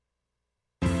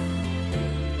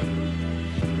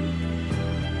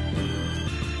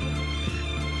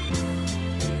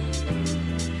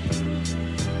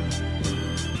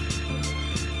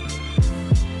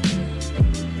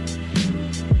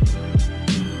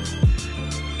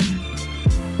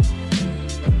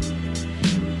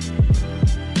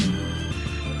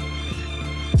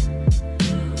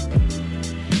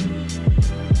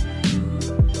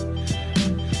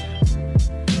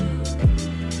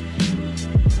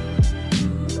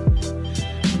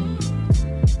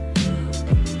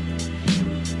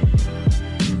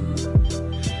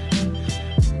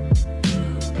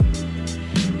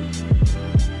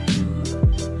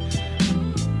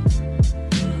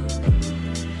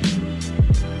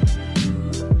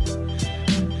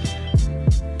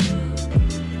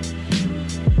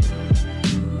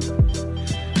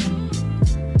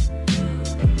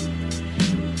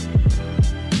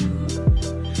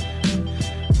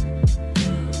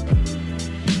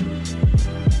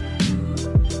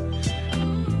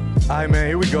All right, man,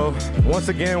 here we go. Once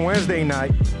again, Wednesday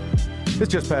night. It's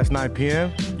just past 9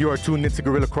 p.m. You are tuned into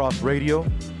Guerilla Cross Radio.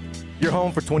 Your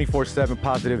home for 24/7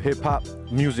 positive hip-hop,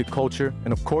 music, culture,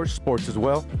 and of course, sports as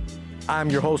well. I'm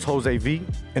your host, Jose V,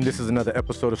 and this is another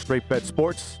episode of Straight Bet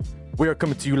Sports. We are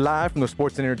coming to you live from the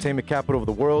sports and entertainment capital of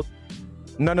the world,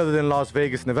 none other than Las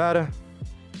Vegas, Nevada.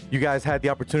 You guys had the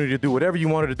opportunity to do whatever you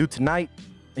wanted to do tonight,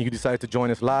 and you decided to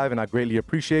join us live, and I greatly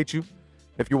appreciate you.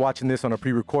 If you're watching this on a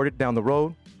pre-recorded down the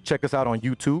road, check us out on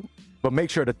YouTube, but make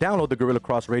sure to download the Guerilla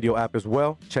Cross Radio app as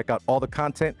well. Check out all the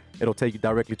content. It'll take you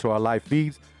directly to our live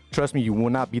feeds. Trust me, you will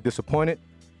not be disappointed.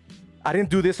 I didn't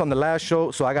do this on the last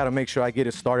show, so I got to make sure I get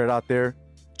it started out there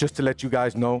just to let you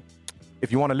guys know.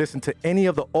 If you want to listen to any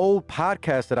of the old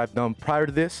podcasts that I've done prior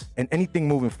to this and anything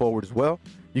moving forward as well,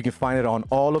 you can find it on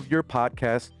all of your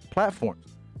podcast platforms,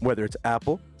 whether it's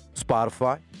Apple,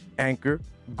 Spotify, Anchor,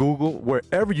 Google,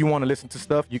 wherever you want to listen to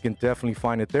stuff, you can definitely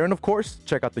find it there. And of course,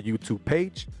 check out the YouTube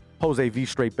page, Jose V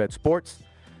Straight Bet Sports.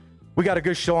 We got a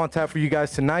good show on tap for you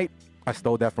guys tonight. I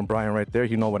stole that from Bryan right there.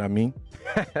 You know what I mean.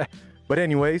 But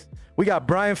anyways, we got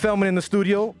Bryan Feldman in the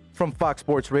studio from Fox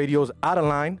Sports Radio's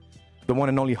Outta, the one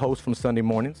and only host from Sunday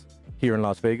mornings here in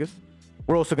Las Vegas.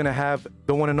 We're also going to have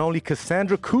the one and only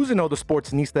Cassandra Cousineau, the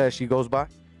Sportsnista as she goes by,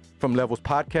 from Levels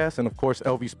Podcast and of course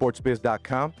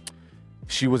LVSportsBiz.com.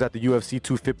 She was at the UFC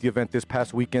 250 event this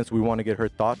past weekend, so we want to get her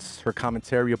thoughts, her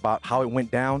commentary about how it went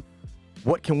down,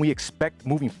 what can we expect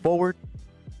moving forward,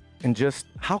 and just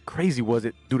how crazy was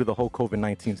it due to the whole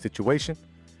COVID-19 situation.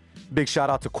 Big shout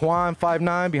out to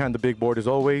Quan59 behind the big board as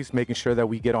always, making sure that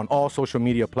we get on all social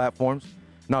media platforms.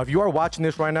 Now, if you are watching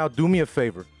this right now, do me a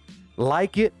favor.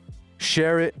 Like it,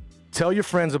 share it, tell your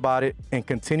friends about it, and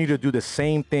continue to do the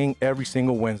same thing every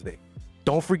single Wednesday.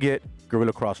 Don't forget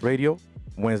Guerilla Cross Radio,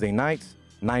 Wednesday nights,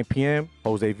 9 p.m.,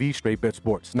 Jose V, Straight Bet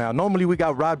Sports. Now, normally we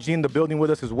got Rob G in the building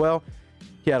with us as well.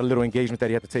 He had a little engagement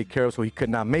that he had to take care of, so he could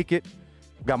not make it.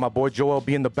 Got my boy Joel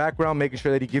B in the background, making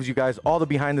sure that he gives you guys all the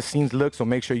behind-the-scenes look, so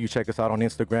make sure you check us out on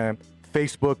Instagram,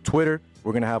 Facebook, Twitter.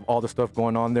 We're going to have all the stuff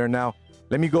going on there now.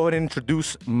 Let me go ahead and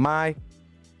introduce my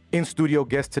in-studio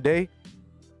guest today,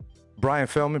 Bryan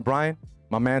Feldman. Bryan,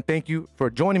 my man, thank you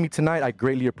for joining me tonight. I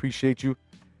greatly appreciate you.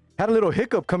 Had a little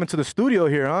hiccup coming to the studio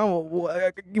here, huh?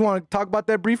 You want to talk about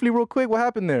that briefly real quick? What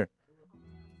happened there?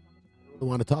 I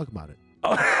want to talk about it.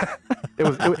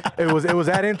 It was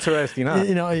that interesting, huh?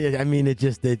 You know, I mean,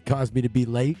 it caused me to be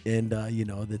late, and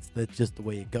that's just the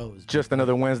way it goes. Just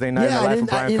another Wednesday night in the life of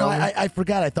Bryan Feldman. I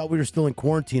forgot. I thought we were still in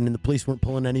quarantine, and the police weren't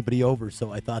pulling anybody over,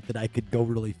 so I thought that I could go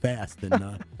really fast,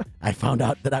 and I found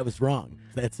out that I was wrong.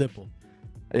 It's that simple.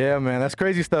 Yeah, man, that's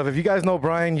crazy stuff. If you guys know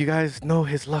Bryan, you guys know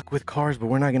his luck with cars, but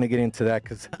we're not going to get into that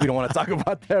because we don't want to talk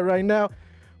about that right now.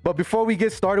 But before we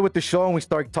get started with the show and we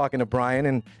start talking to Bryan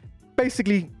and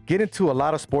basically get into a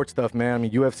lot of sports stuff, man. I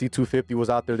mean, UFC 250 was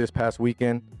out there this past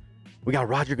weekend. We got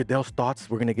Roger Goodell's thoughts.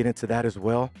 We're going to get into that as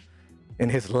well.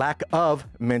 And his lack of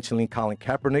mentioning Colin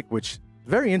Kaepernick, which is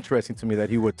very interesting to me that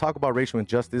he would talk about racial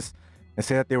injustice and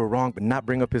say that they were wrong, but not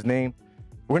bring up his name.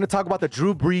 We're going to talk about the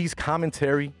Drew Brees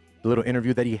commentary, the little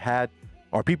interview that he had.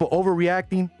 Are people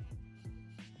overreacting?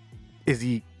 Is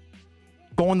he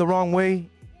going the wrong way?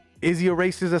 Is he a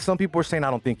racist, as some people are saying? I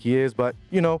don't think he is, but,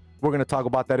 we're going to talk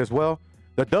about that as well.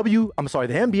 The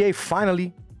NBA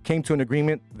finally came to an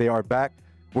agreement. They are back.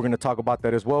 We're going to talk about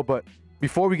that as well. But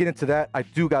before we get into that, I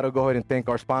do got to go ahead and thank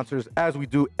our sponsors, as we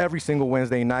do every single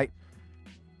Wednesday night.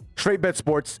 Straight Bet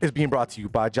Sports is being brought to you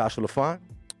by Joshua Lafond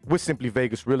with Simply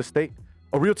Vegas Real Estate,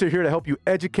 a realtor here to help you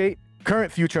educate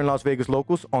current, future, and Las Vegas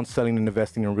locals on selling and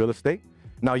investing in real estate.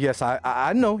 Now, yes,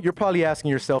 I know you're probably asking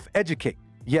yourself, educate.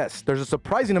 Yes, there's a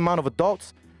surprising amount of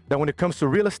adults that when it comes to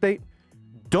real estate,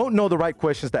 don't know the right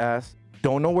questions to ask,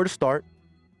 don't know where to start,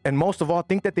 and most of all,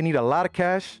 think that they need a lot of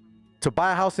cash to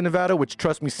buy a house in Nevada, which,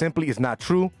 trust me, simply is not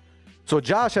true. So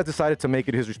Josh has decided to make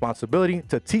it his responsibility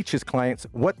to teach his clients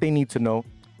what they need to know,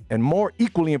 and more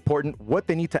equally important, what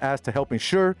they need to ask to help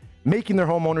ensure making their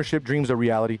home ownership dreams a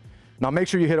reality. Now, make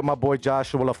sure you hit up my boy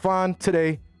Joshua Lafond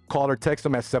today. Call or text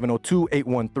him at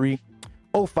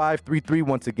 702-813-0533.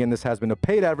 Once again, this has been a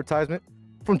paid advertisement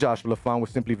from Joshua Lafond with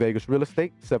Simply Vegas Real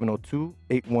Estate,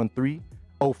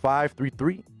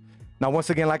 702-813-0533. Now,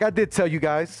 once again, like I did tell you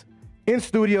guys, in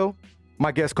studio,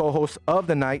 my guest co-host of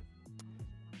the night.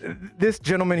 This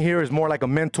gentleman here is more like a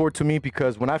mentor to me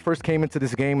because when I first came into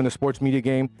this game, in the sports media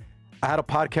game, I had a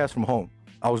podcast from home.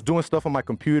 I was doing stuff on my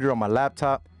computer, on my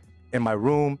laptop, in my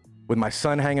room, with my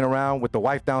son hanging around, with the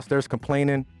wife downstairs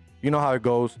complaining. You know how it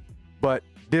goes. But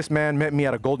this man met me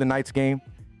at a Golden Knights game,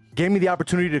 gave me the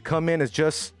opportunity to come in as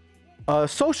just a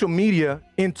social media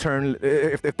intern,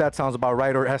 if that sounds about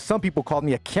right, or as some people called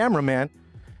me, a cameraman,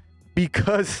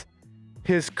 because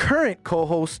his current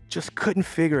co-host just couldn't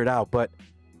figure it out, but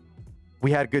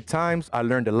we had good times. I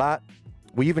learned a lot.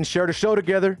 We even shared a show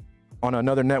together on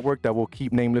another network that we'll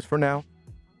keep nameless for now.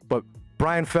 But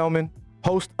Bryan Feldman,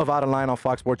 host of Outta on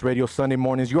Fox Sports Radio Sunday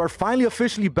mornings, you are finally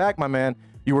officially back, my man.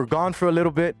 You were gone for a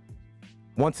little bit.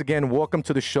 Once again, welcome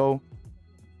to the show.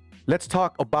 Let's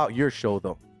talk about your show,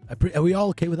 though. Are we all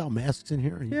okay without masks in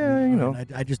here? Yeah, you know.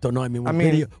 I just don't know. I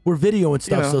mean, we're video and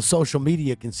stuff, you know. so social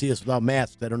media can see us without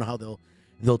masks. I don't know how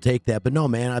they'll take that. But no,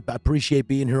 man, I appreciate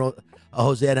being here,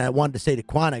 Jose. And I wanted to say to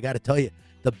Quan, I got to tell you,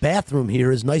 the bathroom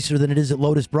here is nicer than it is at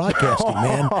Lotus Broadcasting,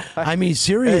 man. I mean,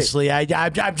 seriously, hey,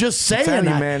 I'm just saying.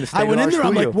 I went in there,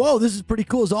 I'm like, whoa, this is pretty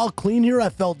cool. It's all clean here. I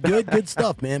felt good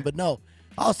stuff, man. But no,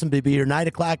 awesome to be here. 9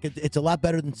 o'clock, it's a lot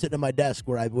better than sitting at my desk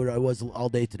where I was all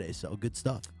day today. So good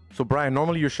stuff. So Bryan,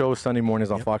 normally your show is Sunday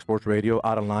mornings on Fox Sports Radio,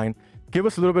 Outta. Give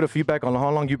us a little bit of feedback on how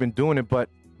long you've been doing it, but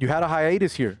you had a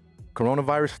hiatus here.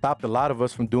 Coronavirus stopped a lot of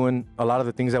us from doing a lot of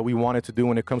the things that we wanted to do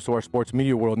when it comes to our sports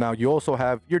media world. Now, you also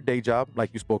have your day job, like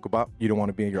you spoke about. You don't want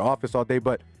to be in your office all day,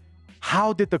 but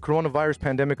how did the coronavirus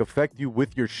pandemic affect you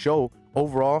with your show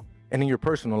overall and in your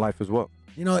personal life as well?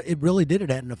 You know, it really did. It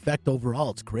had an effect overall.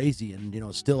 It's crazy.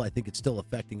 And, still, I think it's still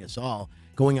affecting us all.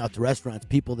 Going out to restaurants,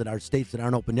 people that are states that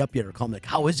aren't opened up yet are calling like,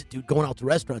 how is it, dude, going out to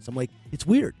restaurants? I'm like, it's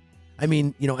weird. I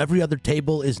mean, every other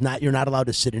table you're not allowed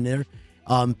to sit in there.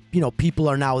 People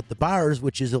are now at the bars,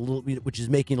 which is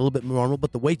making it a little bit more normal,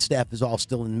 but the wait staff is all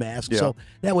still in masks. Yeah. So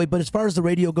that way, but as far as the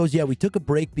radio goes, we took a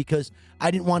break because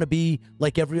I didn't want to be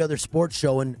like every other sports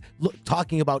show and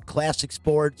talking about classic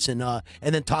sports and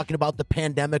then talking about the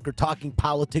pandemic or talking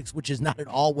politics, which is not at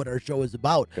all what our show is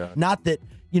about. Not that,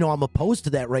 I'm opposed to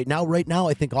that right now. Right now,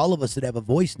 I think all of us that have a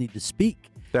voice need to speak.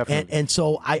 Definitely. And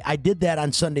so I did that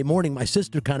on Sunday morning. My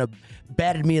sister kind of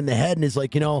batted me in the head and is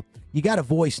like, you got a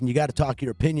voice and you got to talk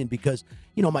your opinion because,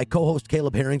 my co-host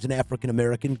Caleb Herring's an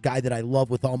African-American guy that I love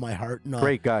with all my heart. And,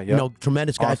 great guy, yeah.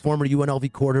 Tremendous guy, awesome. Former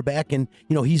UNLV quarterback. And,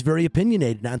 he's very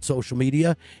opinionated on social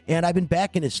media. And I've been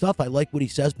backing his stuff. I like what he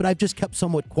says, but I've just kept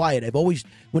somewhat quiet. I've always,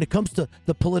 when it comes to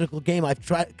the political game, I've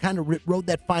rode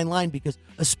that fine line because,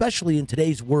 especially in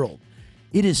today's world,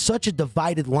 it is such a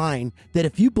divided line that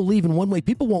if you believe in one way,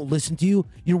 people won't listen to you.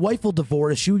 Your wife will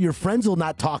divorce you. Your friends will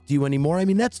not talk to you anymore. I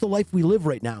mean, that's the life we live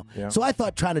right now. Yeah. So I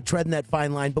thought trying to tread in that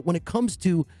fine line. But when it comes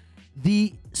to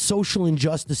the social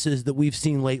injustices that we've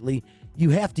seen lately,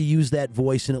 you have to use that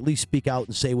voice and at least speak out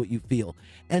and say what you feel.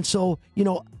 And so,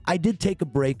 I did take a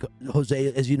break,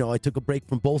 Jose. As you know, I took a break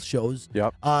from both shows.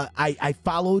 Yep. I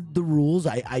followed the rules.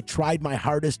 I tried my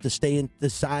hardest to stay in the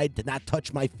side, to not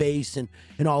touch my face and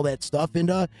all that stuff. And,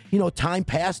 time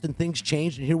passed and things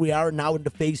changed. And here we are now into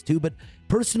phase 2. But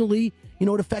personally,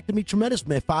 it affected me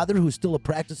tremendously. My father, who's still a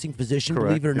practicing physician, correct,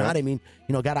 believe it or not. I mean,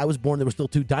 God, I was born, there were still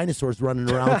 2 dinosaurs running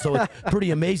around. So it's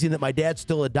pretty amazing that my dad's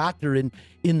still a doctor in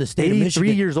the state of Michigan.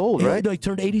 83 years old, right? No, he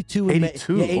turned 82.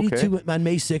 82 okay. On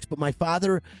May 6th. But my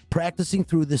father, practicing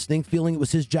through this thing, feeling it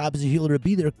was his job as a healer to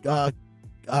be there,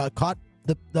 caught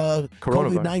the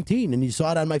COVID-19, and you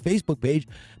saw it on my Facebook page.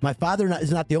 My father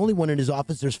is not the only one in his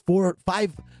office. There's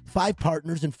five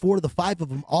partners, and 4 of the 5 of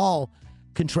them all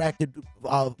contracted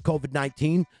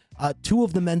COVID-19. 2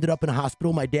 of them ended up in a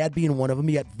hospital, my dad being one of them.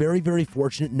 He got very, very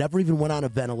fortunate, never even went on a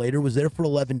ventilator, was there for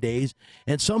 11 days,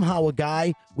 and somehow a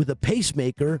guy with a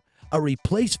pacemaker, a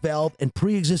replaced valve, and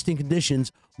pre-existing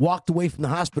conditions walked away from the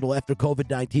hospital after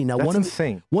COVID-19. Now, That's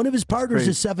insane. One of his partners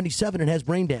is 77 and has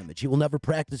brain damage. He will never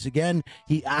practice again.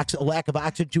 He acts a lack of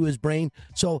oxygen to his brain.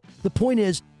 So the point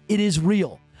is, it is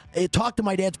real. I talked to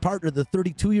my dad's partner, the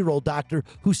 32-year-old doctor,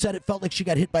 who said it felt like she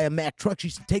got hit by a Mack truck. She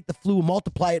said, take the flu and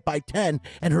multiply it by 10,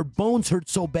 and her bones hurt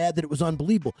so bad that it was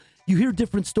unbelievable. You hear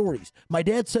different stories. My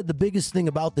dad said the biggest thing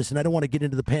about this, and I don't want to get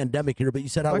into the pandemic here, but you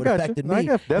said how it affected me.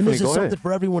 And this is something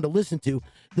for everyone to listen to.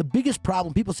 The biggest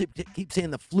problem, people keep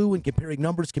saying the flu and comparing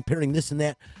numbers, comparing this and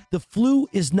that. The flu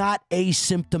is not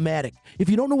asymptomatic. If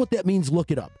you don't know what that means,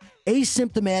 look it up.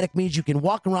 Asymptomatic means you can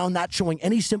walk around not showing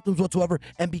any symptoms whatsoever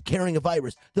and be carrying a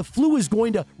virus. The flu is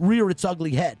going to rear its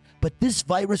ugly head. But this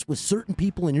virus with certain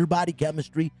people in your body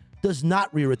chemistry does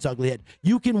not rear its ugly head.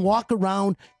 You can walk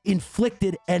around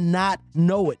inflicted and not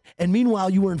know it. And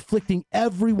meanwhile, you are inflicting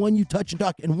everyone you touch and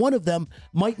talk. And one of them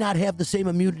might not have the same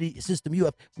immunity system you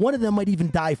have. One of them might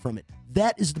even die from it.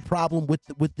 That is the problem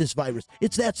with this virus.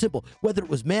 It's that simple. Whether it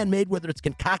was man-made, whether it's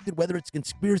concocted, whether it's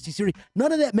conspiracy theory,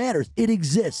 none of that matters. It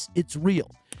exists. It's real.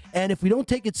 And if we don't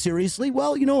take it seriously,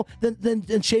 well,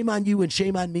 then shame on you and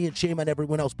shame on me and shame on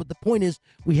everyone else. But the point is,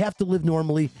 we have to live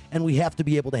normally and we have to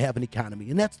be able to have an economy.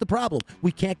 And that's the problem.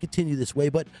 We can't continue this way.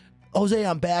 But Jose,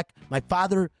 I'm back. My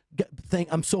father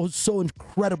I'm so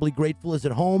incredibly grateful is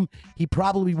at home. He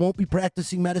probably won't be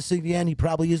practicing medicine again. He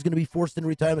probably is going to be forced into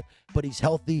retirement, but he's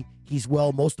healthy. He's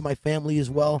well. Most of my family is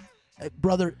well.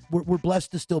 Brother, we're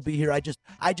blessed to still be here. I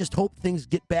just hope things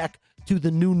get back to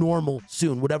the new normal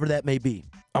soon, whatever that may be.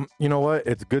 You know what?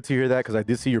 It's good to hear that because I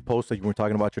did see your post that you were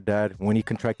talking about your dad when he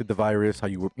contracted the virus, how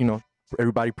you were,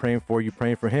 everybody praying for you,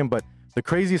 praying for him. But the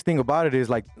craziest thing about it is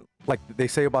like they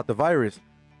say about the virus,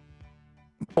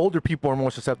 older people are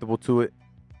more susceptible to it,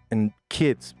 and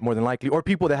kids more than likely, or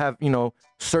people that have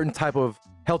certain type of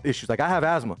health issues. Like I have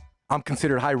asthma. I'm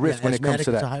considered high risk when it comes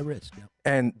to that. It's a high risk. Yeah.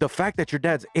 And the fact that your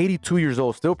dad's 82 years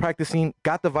old, still practicing,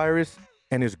 got the virus,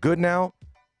 and is good now,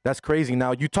 that's crazy.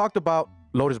 Now you talked about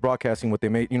Lotus Broadcasting, what they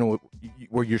made,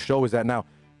 where your show is at now.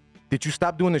 Did you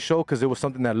stop doing the show because it was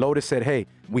something that Lotus said, hey,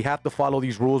 we have to follow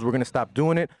these rules, we're going to stop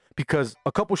doing it? Because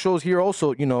a couple shows here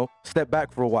also, stepped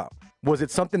back for a while. Was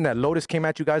it something that Lotus came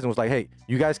at you guys and was like, hey,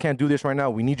 you guys can't do this right now,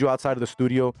 we need you outside of the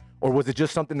studio? Or was it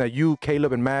just something that you,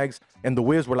 Caleb, and Mags, and The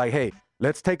Wiz were like, hey,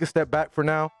 let's take a step back for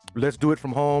now, let's do it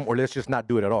from home, or let's just not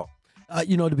do it at all?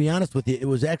 To be honest with you, it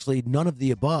was actually none of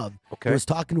the above. Okay. I was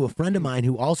talking to a friend of mine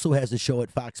who also has a show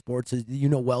at Fox Sports. As you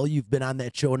know well, you've been on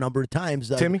that show a number of times.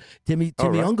 Timmy right.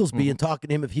 Unglesby, and talking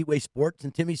to him of Heatwave Sports.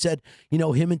 And Timmy said,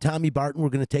 him and Tommy Barton were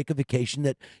going to take a vacation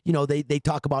that, they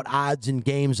talk about odds and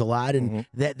games a lot, and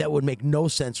that would make no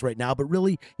sense right now. But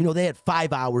really, they had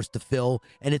 5 hours to fill,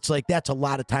 and it's like that's a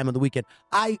lot of time on the weekend.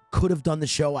 I could have done the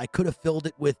show. I could have filled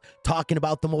it with talking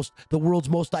about the world's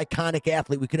most iconic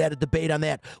athlete. We could have had a debate on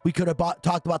that. We could have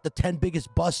talked about the 10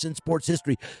 biggest busts in sports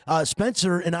history.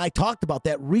 Spencer and I talked about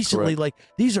that recently. Correct. Like,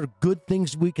 these are good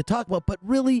things we could talk about, but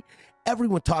really,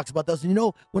 everyone talks about those. And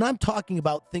when I'm talking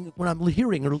about things, when I'm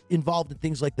hearing or involved in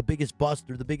things like the biggest bust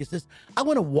or the biggest this, I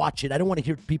want to watch it. I don't want to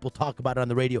hear people talk about it on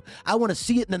the radio. I want to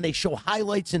see it, and then they show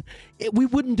highlights, and we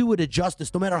wouldn't do it a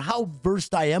justice. No matter how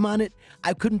versed I am on it,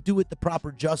 I couldn't do it the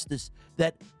proper justice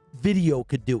that video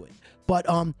could do it. But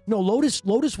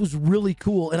Lotus was really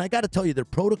cool, and I got to tell you, their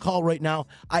protocol right now,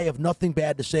 I have nothing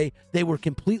bad to say. They were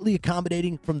completely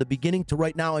accommodating from the beginning to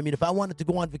right now. I mean, if I wanted to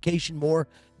go on vacation more,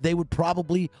 they would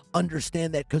probably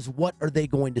understand that, because what are they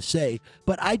going to say?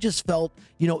 But I just felt,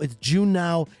 it's June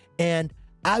now, and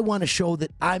I want to show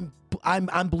that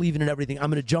I'm believing in everything. I'm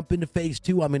going to jump into phase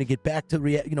 2. I'm going to get back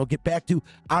to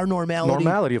our normality.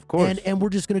 Normality, of course. And we're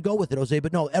just going to go with it, Jose.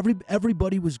 But no,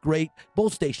 everybody was great.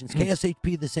 Both stations,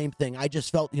 KSHP, the same thing. I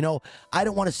just felt, I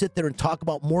don't want to sit there and talk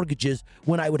about mortgages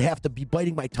when I would have to be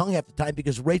biting my tongue half the time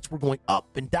because rates were going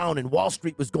up and down and Wall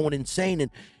Street was going insane. And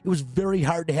it was very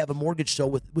hard to have a mortgage show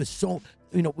with so,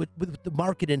 with the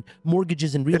market and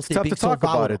mortgages and real estate being so volatile. It's tough to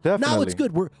talk about it, definitely. Now it's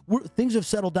good. We're things have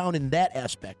settled down in that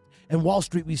aspect. And Wall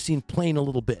Street, we've seen playing a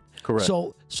little bit. Correct.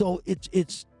 So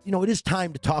it's it is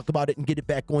time to talk about it and get it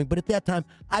back going. But at that time,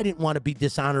 I didn't want to be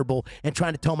dishonorable and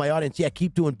trying to tell my audience, yeah,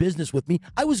 keep doing business with me.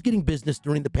 I was getting business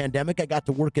during the pandemic. I got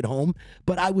to work at home,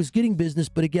 but I was getting business.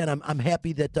 But again, I'm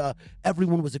happy that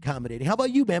everyone was accommodating. How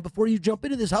about you, man? Before you jump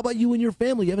into this, how about you and your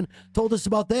family? You haven't told us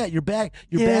about that. You're back.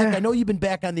 You're back. I know you've been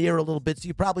back on the air a little bit, so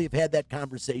you probably have had that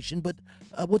conversation. But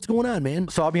what's going on, man?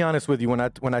 So I'll be honest with you. When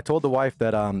I told the wife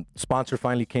that sponsor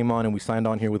finally came on and we signed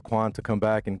on here with Quan to come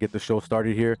back and get the show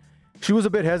started here, she was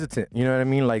a bit hesitant, you know what I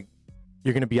mean? Like,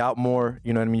 you're going to be out more,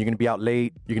 you know what I mean? You're going to be out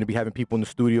late. You're going to be having people in the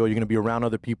studio. You're going to be around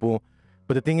other people.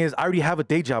 But the thing is, I already have a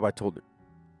day job, I told her.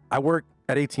 I work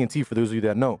at AT&T, for those of you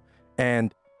that know.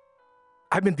 And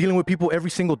I've been dealing with people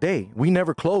every single day. We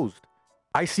never closed.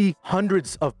 I see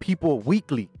hundreds of people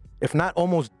weekly, if not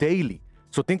almost daily.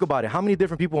 So think about it. How many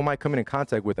different people am I coming in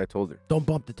contact with? I told her. Don't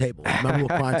bump the table. Remember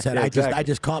what Quan said? Yeah, exactly. I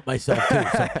just caught myself too.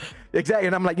 So. Exactly.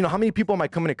 And I'm like, how many people am I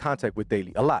coming in contact with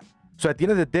daily? A lot. So at the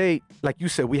end of the day, like you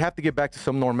said, we have to get back to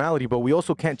some normality, but we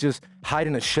also can't just hide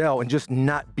in a shell and just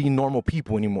not be normal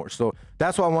people anymore. So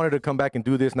that's why I wanted to come back and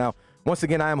do this. Now, once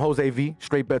again, I am Jose V,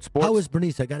 Straight Bet Sports. How is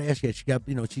Bernice? I got to ask you. She got,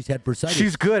 she's had bursitis.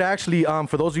 She's good, actually.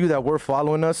 For those of you that were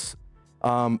following us,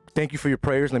 thank you for your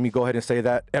prayers. Let me go ahead and say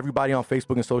that. Everybody on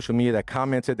Facebook and social media that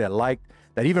commented, that liked,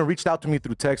 that even reached out to me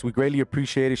through text, we greatly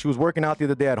appreciate it. She was working out the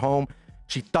other day at home.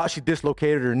 She thought she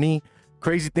dislocated her knee.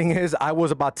 Crazy thing is, I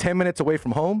was about 10 minutes away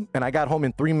from home, and I got home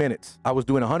in 3 minutes. I was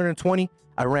doing 120.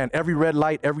 I ran every red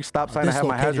light, every stop sign. I had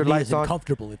my hazard lights on.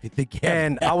 Comfortable if you think you have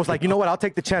and I was like, you know what? I'll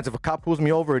take the chance. If a cop pulls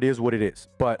me over, it is what it is.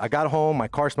 But I got home. My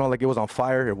car smelled like it was on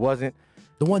fire. It wasn't.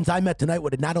 The ones I met tonight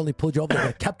would have not only pulled you over,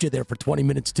 but kept you there for 20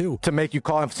 minutes too. To make you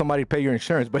call somebody to pay your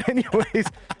insurance. But anyways,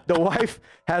 the wife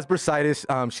has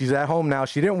bursitis. She's at home now.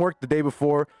 She didn't work the day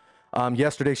before.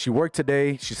 Yesterday, she worked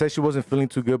today. She said she wasn't feeling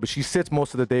too good, but she sits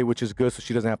most of the day, which is good, so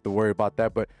she doesn't have to worry about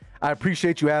that. But I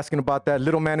appreciate you asking about that.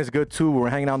 Little man is good too. We were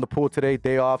hanging out in the pool today,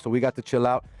 day off, so we got to chill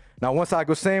out. Now, once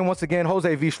again,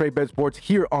 Jose V, Straight Bet Sports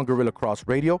here on Guerilla Cross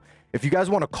Radio. If you guys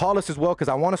want to call us as well, because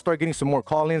I want to start getting some more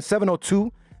call-ins,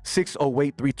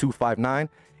 702-608-3259.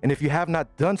 And if you have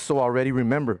not done so already,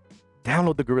 remember,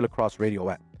 download the Guerilla Cross Radio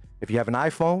app. If you have an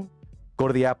iPhone, go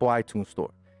to the Apple iTunes Store.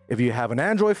 If you have an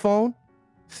Android phone,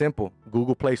 simple,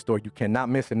 Google Play Store. You cannot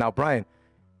miss it. Now, Bryan,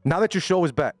 now that your show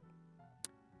is back,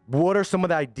 what are some of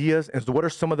the ideas and what are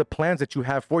some of the plans that you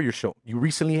have for your show? You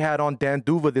recently had on Dan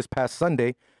Duva this past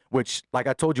Sunday, which, like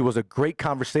I told you, was a great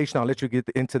conversation. I'll let you get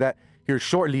into that here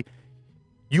shortly.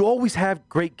 You always have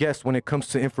great guests when it comes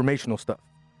to informational stuff.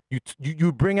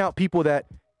 You bring out people that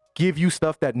give you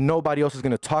stuff that nobody else is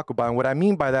going to talk about. And what I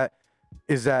mean by that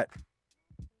is that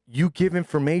you give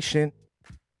information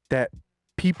that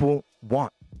people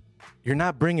want. You're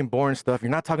not bringing boring stuff.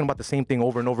 You're not talking about the same thing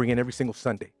over and over again every single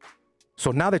Sunday.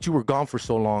 So now that you were gone for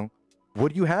so long,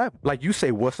 what do you have? Like you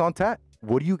say, what's on tap?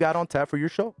 What do you got on tap for your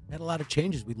show? Had a lot of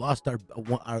changes. We lost our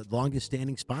longest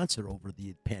standing sponsor over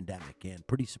the pandemic, and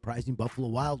pretty surprising, Buffalo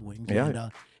Wild Wings. Yeah.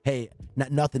 And, hey,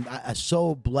 nothing. I'm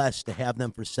so blessed to have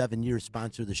them for 7 years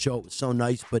sponsor the show. It was so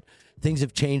nice, but things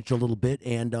have changed a little bit,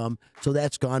 and so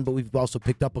that's gone. But we've also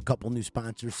picked up a couple new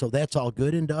sponsors, so that's all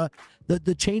good. And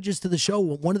the changes to the show,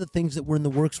 one of the things that we're in the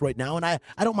works right now, and I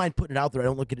don't mind putting it out there. I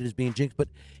don't look at it as being jinxed, but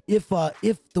if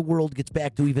the world gets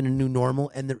back to even a new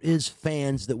normal, and there is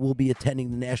fans that will be attending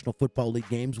the National Football League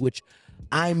games, which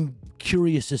I'm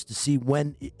curious as to see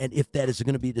when and if that is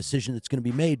going to be a decision that's going to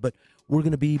be made. But we're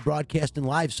going to be broadcasting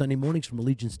live Sunday mornings from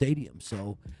Allegiant Stadium,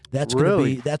 so that's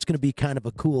going to be kind of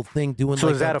a cool thing. So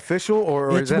is that official,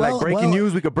 or is that like breaking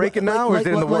news? We could break it now, or is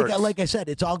it in the works? Like I said,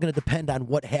 it's all going to depend on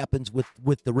what happens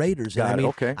with the Raiders.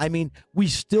 Okay. I mean, we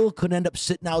still could end up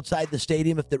sitting outside the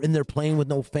stadium if they're in there playing with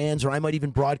no fans, or I might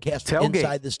even broadcast Tailgate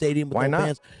inside the stadium with no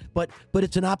fans. But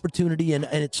it's an opportunity, and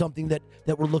it's something that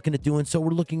we're looking at doing. So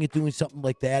we're looking at doing something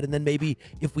like that, and then maybe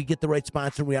if we get the right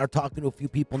sponsor, and we are talking to a few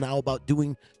people now about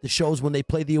doing the shows when they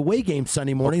play the away game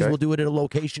Sunday mornings. We'll do it at a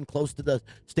location close to the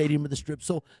stadium or the strip.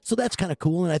 So that's kind of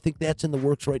cool, and I think that's in the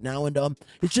works right now. And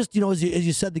it's just, as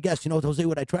you said, the guests, Jose,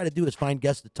 what I try to do is find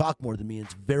guests that talk more than me.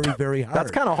 It's very, very hard.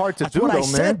 That's kind of hard to that's do, what though, I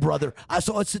said, brother.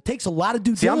 So it takes a lot of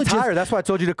due diligence. See, I'm tired. That's why I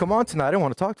told you to come on tonight. I didn't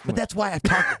want to talk to you. But that's why I've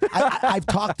talked. I've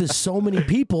talked to so many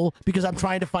people because I'm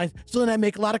trying to find. So then I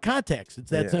make a lot of contacts. It's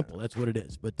that simple. That's what it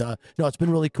is. But no, it's been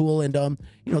really cool. And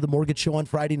the mortgage show on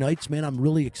Friday nights, man, I'm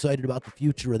really excited about the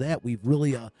future of that. We've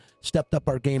really stepped up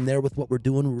our game there with what we're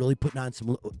doing. We're really putting on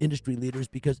some industry leaders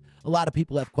because a lot of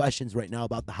people have questions right now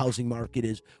about the housing market,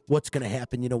 is what's going to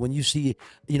happen. When you see,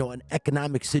 an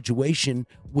economic situation,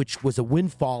 which was a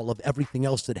windfall of everything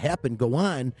else that happened, go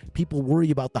on, people worry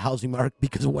about the housing market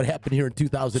because of what happened here in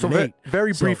 2008. So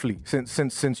very briefly,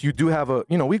 since you do have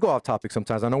we go off topic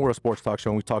sometimes. I know we're a sports talk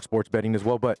show and we talk sports betting as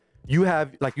well, but you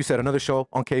have, like you said, another show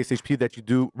on KSHP that you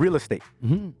do real estate.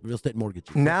 Mm-hmm. Real estate mortgage.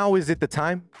 Now is it the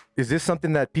time? Is this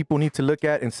something that people need to look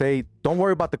at and say, don't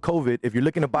worry about the COVID. If you're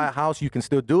looking to buy a house, you can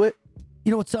still do it?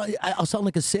 I'll sound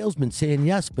like a salesman saying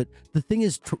yes, but the thing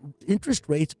is, interest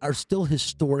rates are still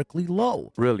historically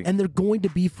low. Really? And they're going to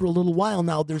be for a little while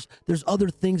now. There's other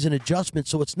things and adjustments,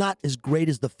 so it's not as great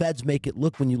as the feds make it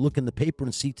look when you look in the paper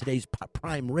and see today's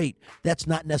prime rate. That's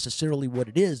not necessarily what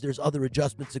it is. There's other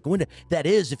adjustments that go into that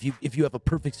is if you have a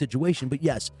perfect situation. But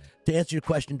yes, to answer your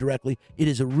question directly, it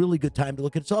is a really good time to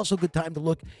look. It's also a good time to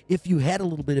look if you had a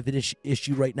little bit of an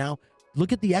issue right now.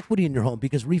 Look at the equity in your home,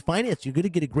 because refinance, you're going to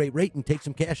get a great rate and take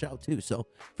some cash out too. So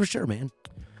for sure, man.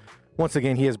 Once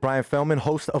again, he is Bryan Feldman,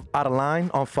 host of Outta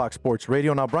on Fox Sports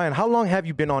Radio. Now, Bryan, how long have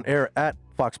you been on air at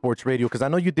Fox Sports Radio? Because I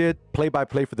know you did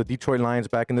play-by-play for the Detroit Lions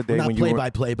back in the day. Not when you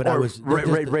play-by-play, but I was...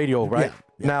 radio, right?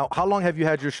 Yeah. Now, how long have you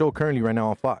had your show currently right now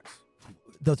on Fox?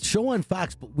 The show on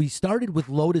Fox, we started with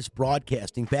Lotus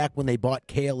Broadcasting back when they bought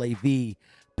KLAV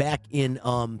back in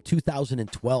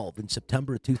 2012, in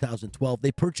September of 2012.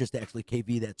 They purchased, actually,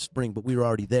 KV that spring, but we were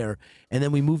already there. And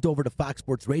then we moved over to Fox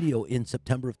Sports Radio in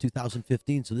September of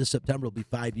 2015. So this September will be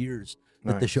 5 years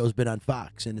that the show's been on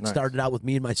Fox. And it started out with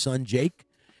me and my son, Jake.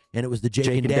 And it was the Jake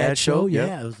and Dad show.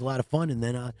 Yeah, it was a lot of fun. And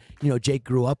then, Jake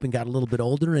grew up and got a little bit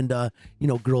older, and,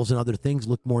 girls and other things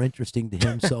looked more interesting to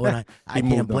him. So, and I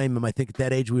can't blame him. I think at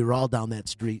that age we were all down that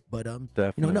street. But, and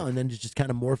then it just kind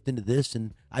of morphed into this.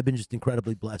 And I've been just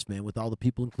incredibly blessed, man, with all the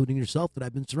people, including yourself, that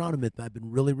I've been surrounded with. I've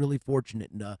been really, really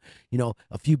fortunate. And, a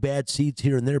few bad seeds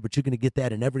here and there, but you're going to get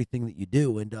that in everything that you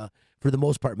do. And, for the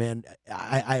most part, man,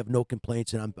 I have no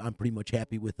complaints, and I'm pretty much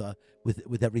happy with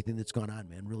everything that's gone on,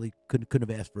 man. Really couldn't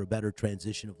have asked for a better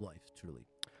transition of life, truly.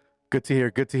 Good to hear.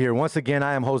 Good to hear. Once again,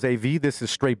 I am Jose V. This is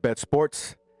Straight Bet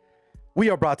Sports. We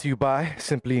are brought to you by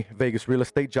Simply Vegas Real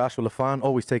Estate. Joshua Lafond,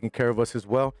 always taking care of us as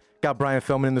well. Got Bryan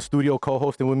Feldman in the studio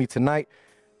co-hosting with me tonight.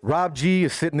 Rob G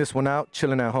is sitting this one out,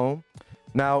 chilling at home.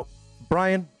 Now,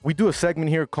 Bryan, we do a segment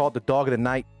here called the Dog of the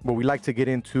Night, where we like to get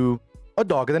into a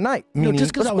Dog of the Night. Meaning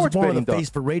just because I was born with a face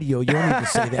for radio, you don't need to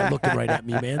say that looking right at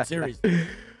me, man. Seriously.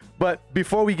 But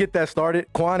before we get that started,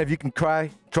 Quan, if you can try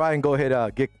and go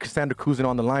ahead get Cassandra Cousineau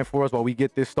on the line for us while we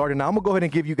get this started. Now, I'm going to go ahead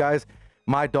and give you guys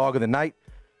my Dog of the Night.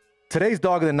 Today's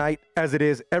Dog of the Night, as it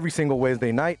is every single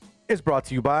Wednesday night, is brought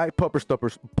to you by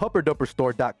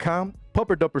pupperdupperstore.com.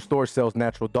 Pupper Dupper Store sells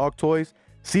natural dog toys,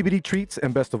 CBD treats,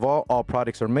 and best of all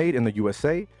products are made in the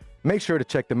USA. Make sure to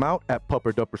check them out at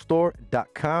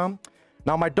pupperdupperstore.com.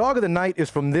 Now, my Dog of the Night is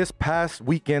from this past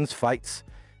weekend's fights,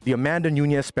 the Amanda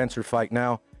Nunes-Spencer fight.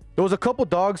 Now, there was a couple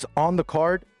dogs on the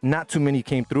card. Not too many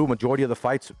came through. Majority of the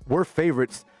fights were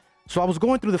favorites. So I was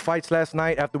going through the fights last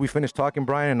night after we finished talking,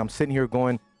 Bryan, and I'm sitting here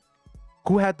going,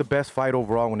 who had the best fight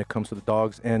overall when it comes to the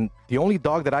dogs? And the only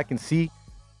dog that I can see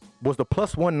was the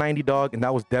plus 190 dog, and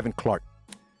that was Devin Clark.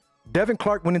 Devin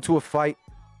Clark went into a fight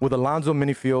with Alonzo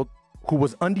Minifield, who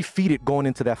was undefeated going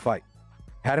into that fight.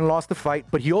 Hadn't lost the fight,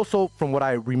 but he also, from what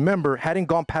I remember, hadn't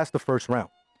gone past the first round.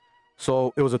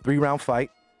 So it was a 3-round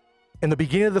fight. In the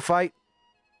beginning of the fight,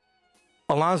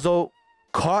 Alonzo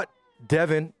caught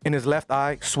Devin in his left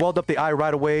eye, swelled up the eye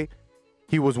right away.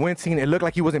 He was wincing. It looked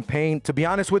like he was in pain. To be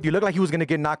honest with you, it looked like he was going to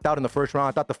get knocked out in the first round.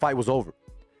 I thought the fight was over.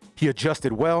 He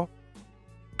adjusted well,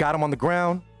 got him on the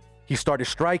ground. He started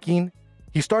striking.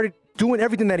 He started doing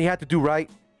everything that he had to do right.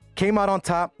 Came out on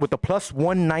top with a plus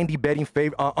 190 betting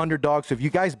underdog. So if you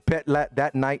guys bet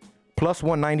that night, plus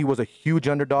 190 was a huge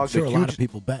underdog. I'm sure a lot of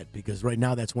people bet because right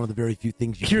now that's one of the very few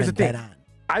things you can bet on.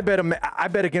 I bet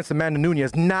against Amanda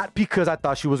Nunes, not because I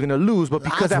thought she was going to lose, but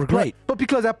because at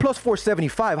plus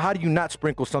 475, how do you not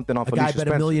sprinkle something on Felicia Spencer? A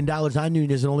guy bet $1 million on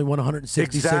Nunes and only won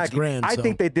 166 grand. I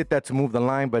think they did that to move the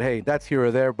line, but hey, that's here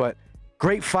or there. But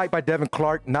great fight by Devin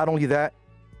Clark. Not only that,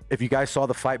 if you guys saw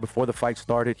the fight before the fight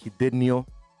started, he did kneel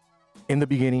in the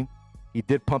beginning. He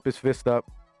did pump his fist up.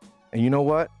 And you know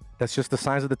what? That's just the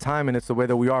signs of the time, and it's the way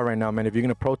that we are right now, man. If you're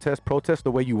going to protest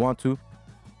the way you want to.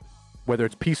 Whether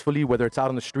it's peacefully, whether it's out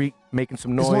on the street, making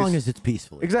some noise. As long as it's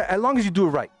peacefully. Exactly. As long as you do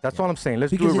it right. That's all I'm saying.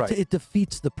 Let's do it right. It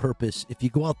defeats the purpose. If you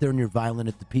go out there and you're violent,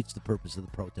 it defeats the purpose of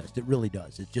the protest. It really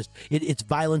does. It's just, it's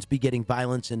violence begetting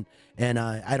violence, and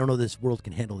I don't know this world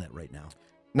can handle that right now.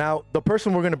 Now, the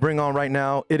person we're going to bring on right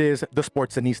now, it is the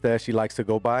Sportsnista, as she likes to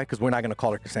go by, because we're not going to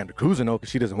call her Cassandra Cousineau, because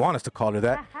she doesn't want us to call her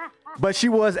that. But she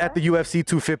was at the UFC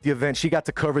 250 event. She got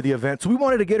to cover the event. So we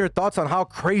wanted to get her thoughts on how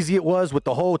crazy it was with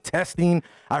the whole testing.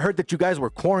 I heard that you guys were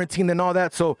quarantined and all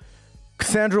that. So,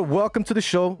 Cassandra, welcome to the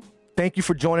show. Thank you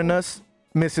for joining us.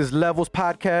 Mrs. Levels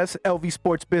Podcast,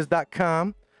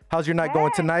 lvsportsbiz.com. How's your night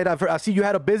going tonight? I see you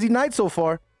had a busy night so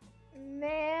far.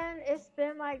 Man, it's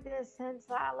been like this since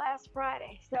last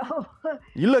Friday. So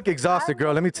you look exhausted,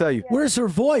 girl. Let me tell you. Where's her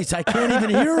voice? I can't even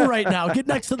hear her right now. Get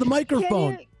next to the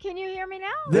microphone. Can you hear me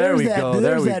now? There we go.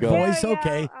 There's that voice.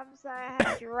 Okay. I'm sorry. I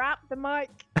had to drop the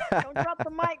mic. Don't drop the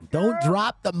mic, girl. Don't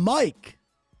drop the mic.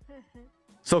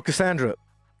 So, Cassandra,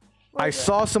 I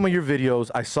saw some of your videos.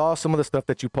 I saw some of the stuff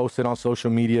that you posted on social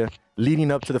media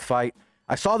leading up to the fight.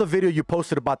 I saw the video you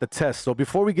posted about the test. So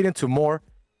before we get into more,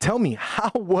 tell me, how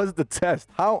was the test?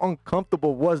 How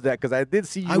uncomfortable was that? Because I did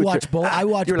see you. I watched both of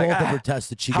her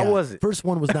tests that she got. How was it? First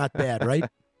one was not bad, right?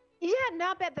 Yeah,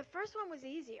 not bad. The first one was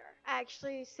easier,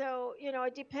 actually. So,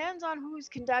 it depends on who's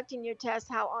conducting your test,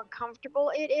 how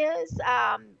uncomfortable it is,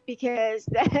 because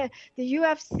the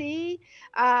UFC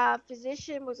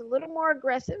physician was a little more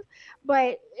aggressive,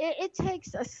 but it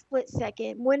takes a split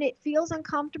second. When it feels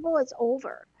uncomfortable, it's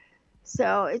over.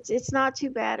 So it's not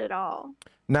too bad at all.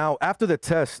 Now, after the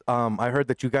test, I heard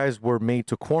that you guys were made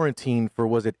to quarantine for,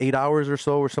 was it 8 hours or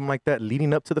so or something like that,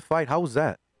 leading up to the fight? How was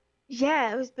that?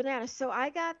 Yeah, it was bananas. So I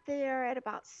got there at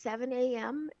about 7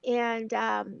 a.m. and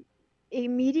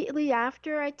immediately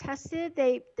after I tested,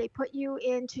 they put you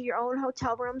into your own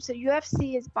hotel room. So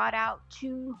UFC has bought out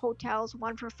 2 hotels,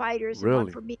 one for fighters and one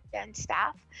for media and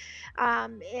staff.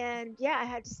 And yeah, I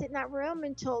had to sit in that room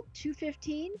until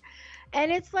 2:15. And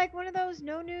it's like one of those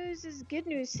no news is good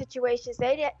news situations.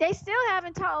 They still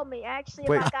haven't told me actually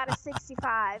if I got a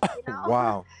 65.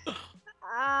 Wow.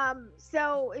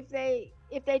 So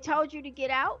if they told you to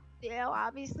get out,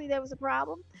 obviously there was a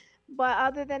problem. But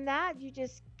other than that, you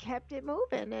just kept it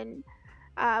moving. And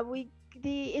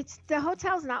the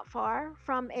hotel's not far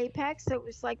from Apex, so it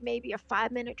was like maybe a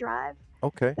 5-minute drive.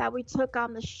 Okay. That we took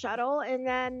on the shuttle, and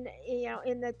then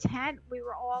in the tent we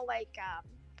were all like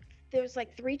there's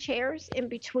like 3 chairs in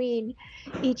between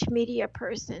each media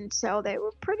person, so they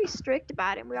were pretty strict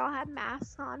about it. We all had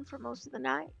masks on for most of the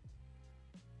night.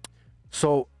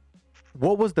 So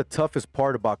what was the toughest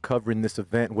part about covering this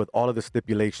event with all of the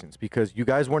stipulations? Because you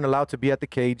guys weren't allowed to be at the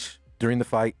cage during the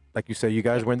fight. Like you said, you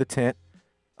guys were in the tent.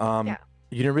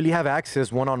 You didn't really have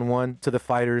access one-on-one to the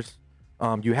fighters.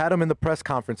 You had them in the press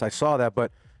conference. I saw that.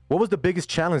 But what was the biggest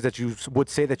challenge that you would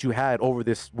say that you had over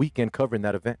this weekend covering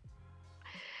that event?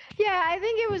 Yeah, I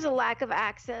think it was a lack of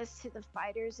access to the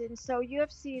fighters. And so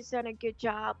UFC has done a good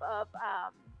job of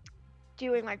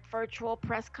doing like virtual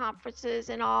press conferences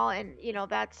and all. And,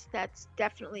 that's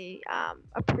definitely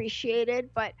appreciated.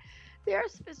 But there are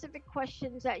specific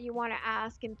questions that you want to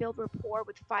ask and build rapport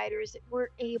with fighters that we're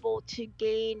able to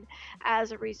gain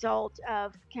as a result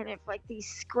of kind of like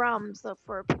these scrums. So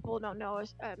for people who don't know,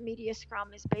 a media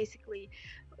scrum is basically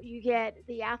you get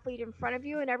the athlete in front of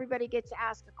you and everybody gets to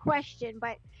ask a question,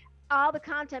 but all the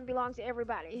content belongs to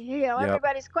everybody.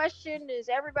 Everybody's question is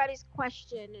everybody's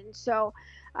question. And so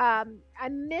I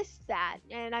miss that.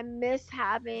 And I miss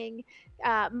having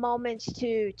moments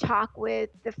to talk with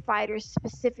the fighters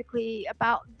specifically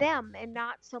about them and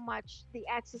not so much the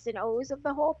X's and O's of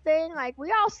the whole thing. Like,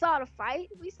 we all saw the fight.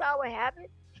 We saw what happened.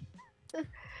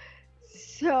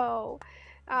 So,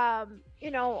 I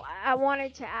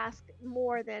wanted to ask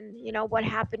more than, what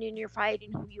happened in your fight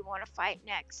and who you want to fight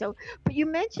next. So, but you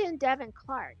mentioned Devin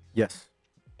Clark. Yes.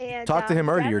 And talked to him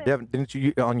earlier. Devin, didn't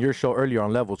you, on your show earlier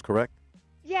on Levels, correct?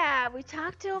 Yeah, we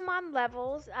talked to him on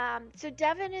Levels. So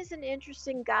Devin is an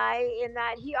interesting guy in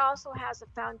that he also has a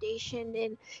foundation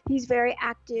and he's very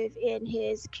active in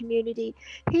his community.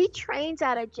 He trains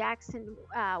out of Jackson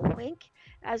Wink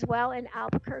as well in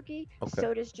Albuquerque. Okay.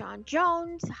 So does John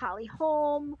Jones, Holly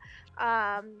Holm,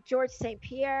 George St.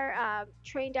 Pierre,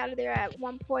 trained out of there at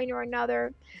one point or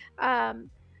another.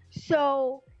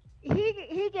 So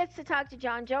he gets to talk to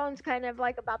John Jones kind of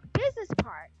like about the business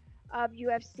part of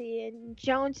UFC, and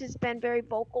Jones has been very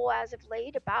vocal as of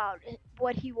late about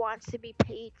what he wants to be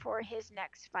paid for his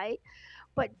next fight.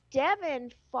 But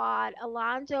Devin fought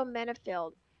Alonzo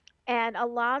Menefield, and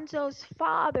Alonzo's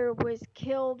father was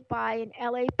killed by an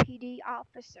LAPD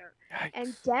officer. Yikes.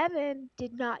 And Devin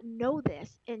did not know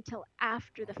this until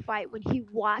after the fight when he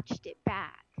watched it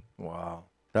back. Wow.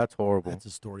 That's horrible. That's a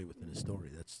story within a story.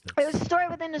 That's it was a story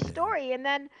within a story. And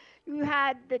then you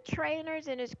had the trainers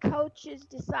and his coaches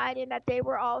deciding that they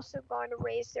were also going to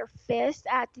raise their fist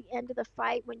at the end of the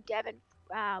fight when Devin,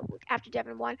 after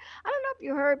Devin won. I don't know if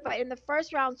you heard, but in the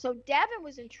first round, so Devin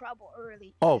was in trouble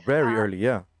early. Oh, very early,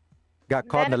 yeah. Got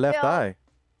caught in the left eye.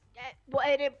 Well,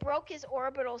 and it broke his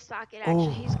orbital socket, actually. Oh.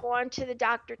 He's going to the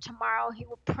doctor tomorrow. He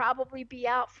will probably be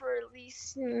out for at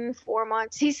least 4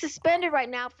 months. He's suspended right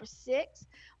now for 6,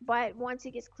 but once he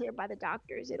gets cleared by the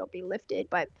doctors, it'll be lifted.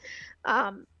 But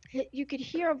you could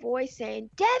hear a voice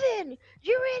saying, Devin,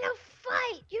 you're in a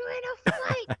fight. You're in a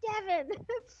fight, Devin.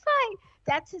 Fight.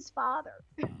 That's his father.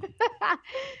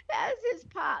 That's his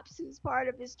pops, who's part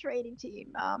of his training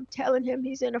team, telling him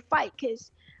he's in a fight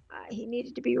because he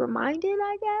needed to be reminded,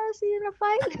 I guess, he's in a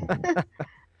fight.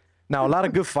 Now, a lot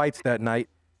of good fights that night.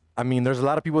 I mean, there's a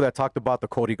lot of people that talked about the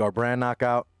Cody Garbrandt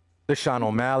knockout, the Sean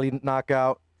O'Malley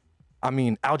knockout. I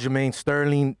mean, Aljamain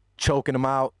Sterling choking him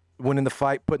out, winning the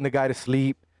fight, putting the guy to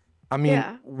sleep. I mean,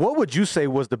 What would you say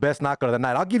was the best knockout of the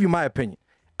night? I'll give you my opinion.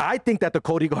 I think that the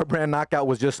Cody Garbrandt knockout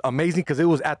was just amazing because it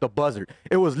was at the buzzer.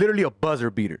 It was literally a buzzer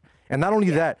beater. And not only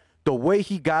that, the way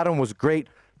he got him was great.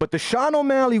 But the Sean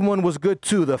O'Malley one was good,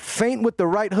 too. The feint with the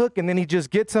right hook, and then he just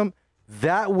gets him.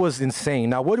 That was insane.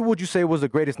 Now, what would you say was the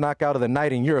greatest knockout of the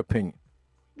night, in your opinion?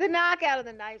 The knockout of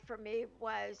the night for me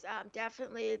was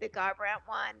definitely the Garbrandt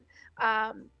one.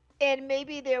 And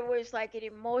maybe there was like an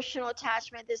emotional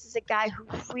attachment. This is a guy who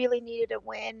really needed a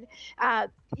win.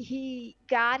 He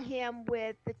got him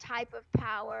with the type of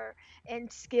power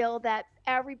and skill that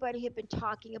everybody had been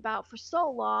talking about for so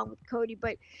long with Cody.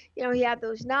 But, he had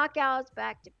those knockouts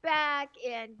back to back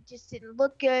and just didn't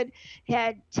look good. He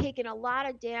had taken a lot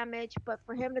of damage, but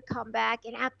for him to come back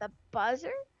and at the buzzer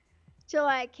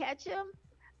to catch him,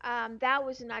 that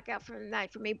was a knockout for the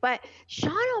night for me. But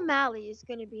Sean O'Malley is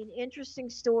going to be an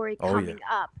interesting story coming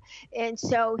up. And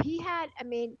so he had,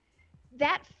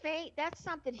 that feint, that's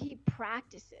something he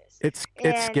practices. It's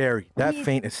scary. That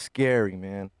feint is scary,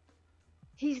 man.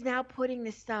 He's now putting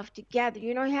this stuff together.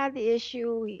 He had the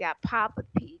issue. He got popped with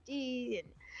PD,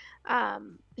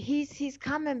 and he's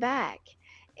coming back.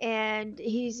 And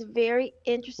he's very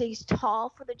interesting. He's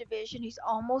tall for the division. He's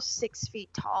almost 6 feet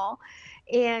tall.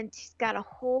 And he's got a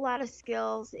whole lot of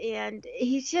skills. And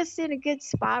he's just in a good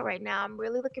spot right now. I'm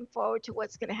really looking forward to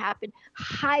what's going to happen.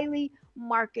 Highly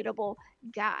marketable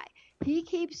guy. He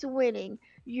keeps winning.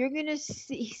 You're going to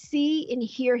see and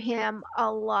hear him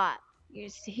a lot. You're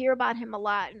going to hear about him a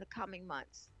lot in the coming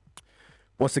months.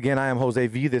 Once again, I am Jose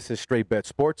V. This is Straight Bet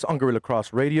Sports on Guerilla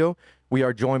Cross Radio. We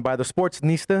are joined by the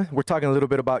Sportsnista. We're talking a little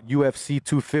bit about UFC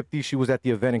 250. She was at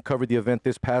the event and covered the event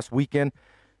this past weekend.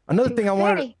 Another thing I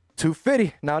wanted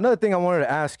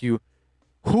to ask you,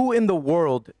 who in the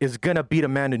world is going to beat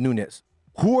Amanda Nunes?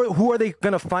 Who are they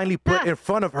going to finally put in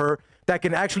front of her that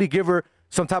can actually give her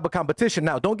some type of competition?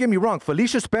 Now, don't get me wrong.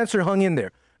 Felicia Spencer hung in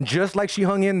there, just like she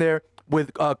hung in there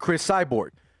with Chris Cyborg.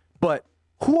 But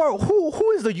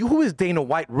who is Dana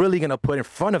White really going to put in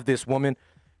front of this woman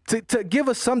to give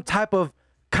us some type of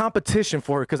competition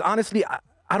for her? Because honestly,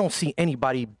 I don't see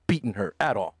anybody beating her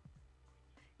at all.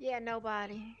 Yeah,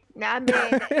 nobody. No, I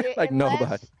mean,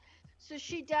 nobody. So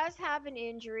she does have an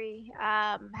injury.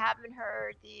 Haven't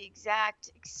heard the exact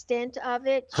extent of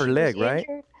it. Her leg, right?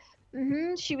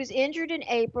 She was injured in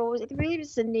April. I believe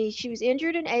it's the knee. She was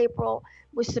injured in April.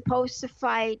 Was supposed to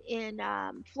fight in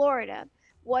Florida.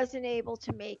 Wasn't able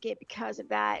to make it because of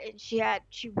that, and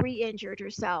she re-injured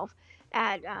herself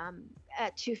at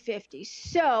 250.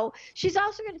 So she's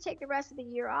also going to take the rest of the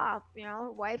year off. You know,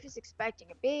 her wife is expecting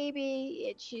a baby,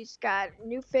 and she's got a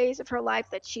new phase of her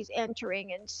life that she's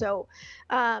entering, and so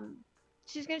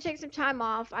she's going to take some time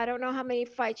off. I don't know how many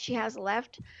fights she has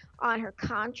left on her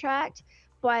contract,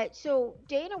 but so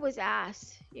Dana was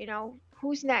asked, you know,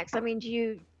 who's next? I mean, do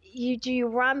you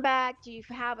run back? Do you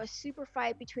have a super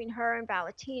fight between her and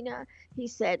Valentina? He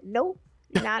said, nope,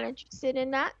 not interested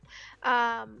in that.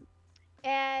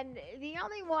 And the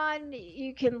only one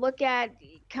you can look at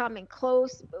coming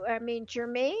close, I mean,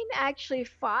 Jermaine actually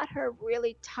fought her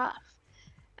really tough.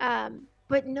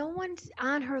 But no one's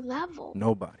on her level.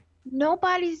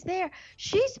 Nobody's there.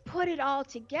 She's put it all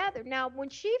together. Now, when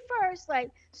she first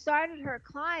started her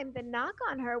climb, the knock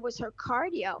on her was her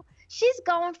cardio. She's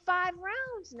going 5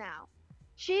 rounds now.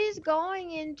 She's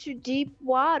going into deep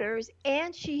waters,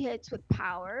 and she hits with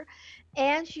power,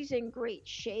 and she's in great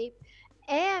shape,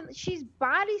 and she's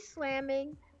body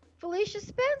slamming Felicia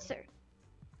Spencer.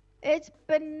 It's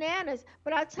bananas.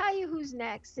 But I'll tell you who's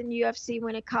next in UFC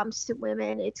when it comes to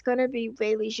women. It's going to be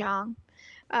Weili Zhang.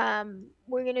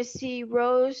 We're going to see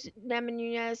Rose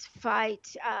Namajunas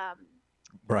fight.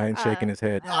 Brian shaking his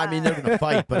head. No, I mean, they're going to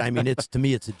fight, but I mean, to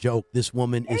me, it's a joke. This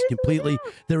woman is completely,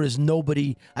 there is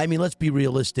nobody, I mean, let's be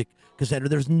realistic, Cassandra,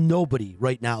 there's nobody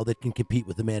right now that can compete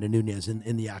with Amanda Nunes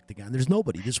in the octagon. There's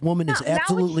nobody. This woman is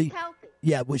absolutely,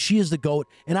 well, she is the GOAT,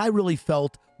 and I really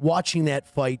felt watching that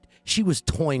fight, she was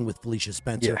toying with Felicia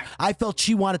Spencer. Yeah. I felt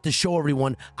she wanted to show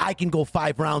everyone I can go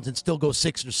 5 rounds and still go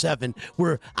 6 or 7,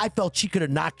 where I felt she could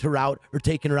have knocked her out or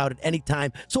taken her out at any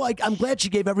time. So I'm glad she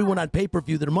gave everyone on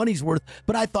pay-per-view their money's worth,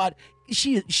 but I thought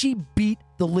she beat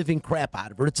the living crap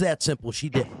out of her. It's that simple. She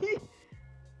did.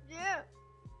 Yeah.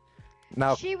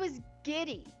 Now, she was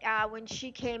giddy when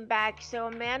she came back. So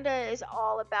Amanda is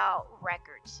all about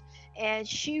records. And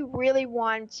she really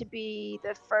wanted to be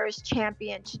the first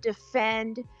champion to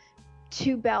defend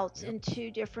 2 belts in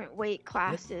 2 different weight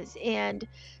classes. And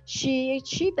she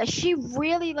achieved that. She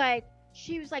really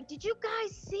she was like, did you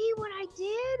guys see what I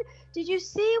did? Did you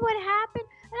see what happened?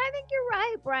 And I think you're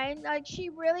right, Brian. She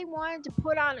really wanted to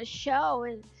put on a show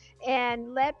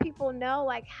and let people know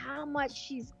how much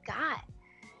she's got.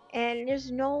 And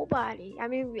there's nobody. I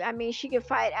mean, she could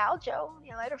fight Aljo.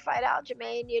 Let her fight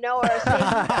Aljamain, or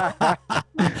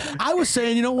I was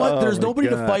saying, you know what? There's nobody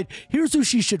to fight. Here's who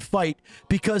she should fight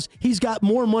because he's got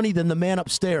more money than the man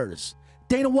upstairs.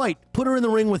 Dana White, put her in the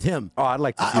ring with him. Oh, I'd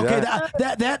like to see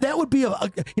that. That would be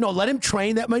let him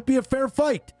train. That might be a fair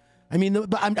fight. I mean,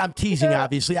 I'm teasing,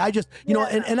 obviously. I just,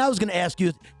 and I was going to ask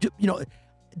you,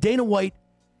 Dana White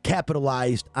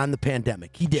capitalized on the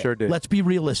pandemic. He did. Sure did. Let's be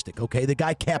realistic, okay? The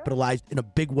guy capitalized in a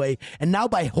big way, and now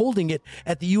by holding it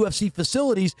at the UFC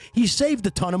facilities, he saved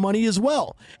a ton of money as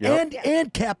well. Yep.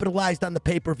 And capitalized on the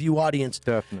pay-per-view audience.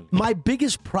 Definitely. My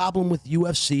biggest problem with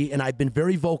UFC, and I've been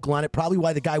very vocal on it, probably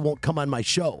why the guy won't come on my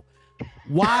show.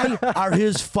 Why are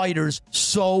his fighters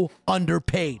so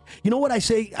underpaid? You know what I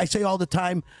say? I say all the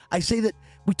time. I say that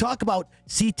we talk about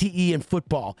CTE in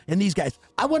football and these guys.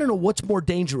 I want to know what's more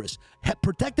dangerous,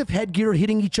 protective headgear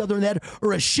hitting each other in the head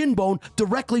or a shin bone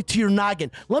directly to your noggin.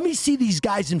 Let me see these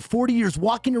guys in 40 years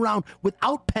walking around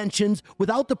without pensions,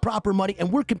 without the proper money,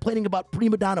 and we're complaining about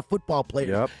prima donna football players.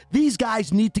 Yep. These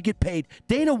guys need to get paid.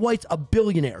 Dana White's a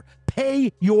billionaire.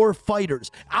 Pay your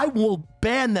fighters. I will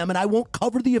ban them, and I won't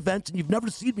cover the events, and you've never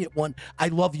seen me at one. I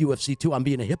love UFC, too. I'm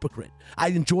being a hypocrite. I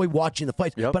enjoy watching the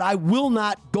fights, but I will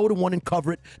not go to one and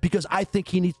cover it because I think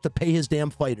he needs to pay his damn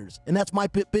fighters, and that's my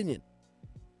opinion.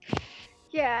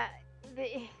 Yeah,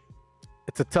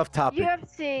 It's a tough topic.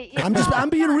 UFC. I'm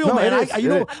being real, No, man. it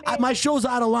is. My show's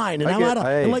out of line, and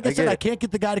and like I said, I can't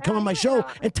get the guy to come on my show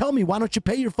and tell me, why don't you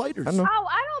pay your fighters? I don't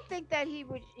think that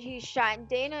he's shy.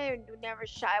 Dana would never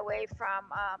shy away from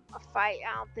a fight.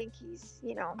 I don't think he's,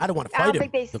 I don't want to fight him.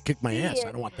 He'll kick my ass.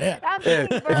 I don't want that.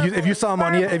 If you saw him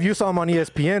on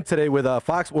ESPN today with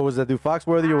Fox, what was that dude,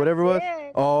 Foxworthy or whatever it was?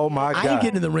 Oh my God! I ain't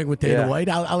getting in the ring with Dana White.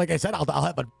 Like I said, I'll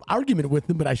have an argument with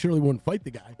him, but I surely wouldn't fight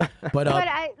the guy. But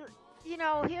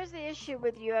here's the issue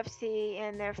with UFC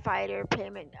and their fighter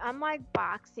payment. Unlike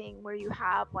boxing, where you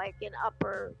have like an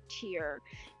upper tier,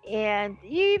 and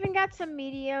you even got some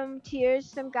medium tiers,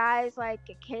 some guys like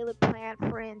Caleb Plant,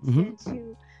 for instance,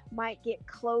 who might get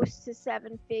close to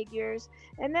 7 figures,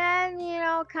 and then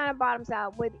kind of bottoms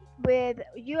out. With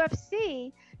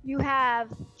UFC, you have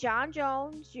John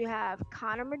Jones, you have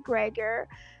Conor McGregor.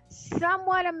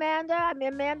 Somewhat Amanda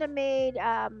made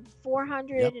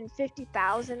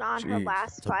 $450,000 on her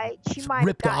last fight. She might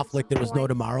ripped off like there was no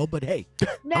tomorrow. But hey,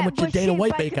 how much did Dana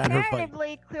White make on her fight?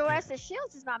 Comparatively, Clarissa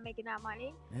Shields is not making that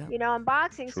money. In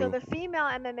boxing. True. So the female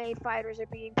MMA fighters are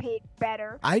being paid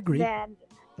better. I agree. Than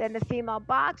the female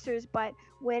boxers. But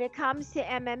when it comes to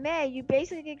MMA, you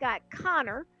basically got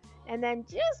Conor. And then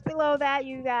just below that,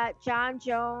 you got John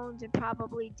Jones and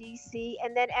probably DC,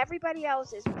 and then everybody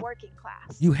else is working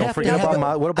class. You have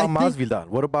what about Masvidal?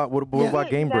 What about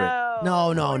Gamebred?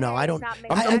 No. I don't.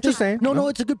 I'm just saying. No,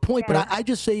 it's a good point, but I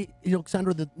just say,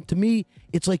 Cassandra, to me,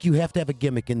 it's like you have to have a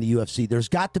gimmick in the UFC. There's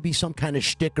got to be some kind of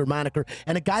shtick or moniker,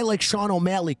 and a guy like Sean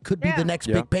O'Malley could be the next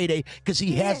big payday because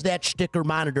he has that shtick or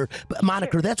moniker.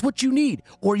 That's what you need,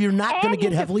 or you're not going to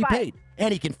get heavily paid.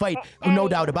 And he can fight, no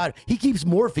doubt about it. He keeps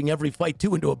morphing every fight,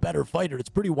 too, into a better fighter. It's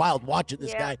pretty wild watching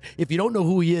this guy. If you don't know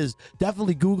who he is,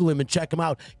 definitely Google him and check him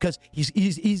out because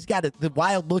he's got the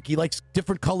wild look. He likes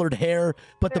different colored hair.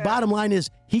 But the bottom line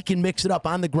is he can mix it up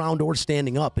on the ground or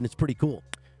standing up, and it's pretty cool.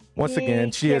 Once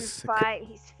again, she is... Fight.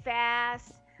 He's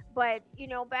fast. But,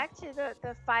 back to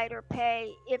the fighter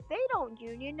pay, if they don't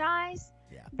unionize...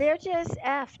 They're just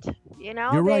effed,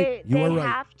 You're right. They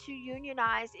have to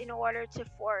unionize in order to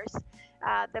force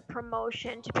the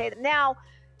promotion to pay them. Now,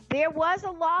 there was a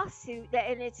lawsuit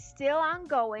and it's still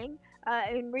ongoing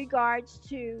in regards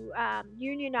to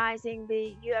unionizing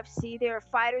the UFC. There are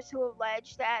fighters who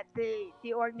allege that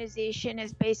the organization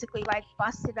has basically like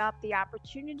busted up the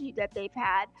opportunity that they've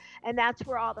had, and that's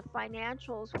where all the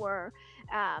financials were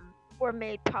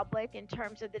made public in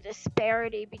terms of the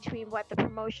disparity between what the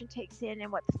promotion takes in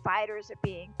and what the fighters are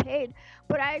being paid.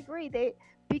 But I agree,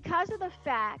 because of the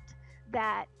fact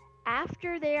that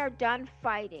after they are done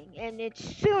fighting, and it's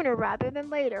sooner rather than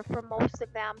later for most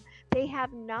of them, they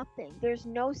have nothing. There's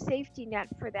no safety net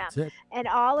for them. And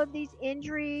all of these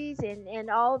injuries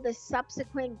and all of the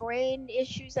subsequent brain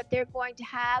issues that they're going to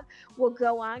have will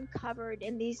go uncovered,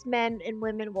 and these men and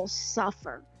women will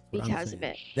suffer because of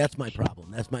it. That's my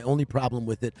problem. That's my only problem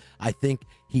with it. I think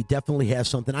he definitely has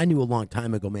something. I knew a long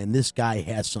time ago, man, this guy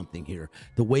has something here.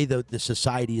 The way the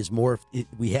society is morphed,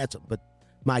 we had some, but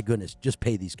my goodness, just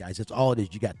pay these guys. That's all it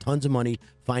is. You got tons of money.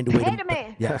 Find a way to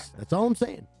man. Yes, that's all I'm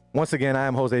saying. Once again, I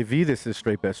am Jose V. This is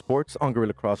Straight Bet Sports on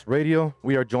Guerilla Cross Radio.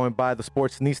 We are joined by the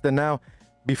Sportsnista now.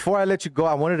 Before I let you go,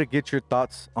 I wanted to get your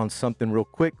thoughts on something real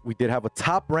quick. We did have a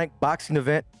top-ranked boxing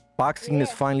event. Boxing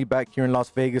is finally back here in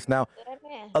Las Vegas now.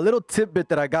 A little tidbit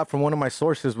that I got from one of my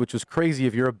sources, which was crazy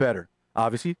if you're a bettor.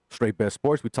 Obviously, Straight Bet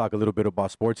Sports. We talk a little bit about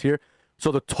sports here.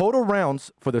 So the total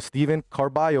rounds for the Stevenson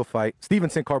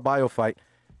Carballo fight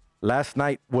last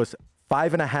night was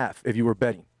 5.5 if you were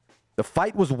betting. The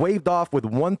fight was waved off with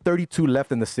 132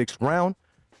 left in the 6th round,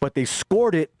 but they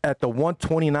scored it at the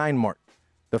 129 mark.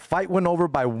 The fight went over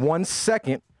by 1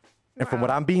 second, and from what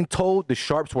I'm being told, the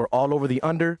sharps were all over the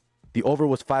under. The over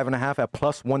was 5.5 at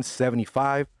plus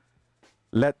 175.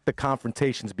 Let the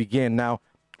confrontations begin. Now,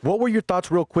 what were your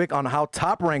thoughts real quick on how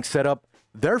Top Rank set up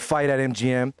their fight at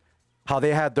MGM, how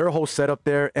they had their whole setup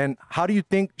there, and how do you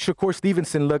think Shakur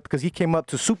Stevenson looked? Because he came up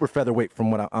to super featherweight from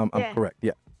what I'm correct.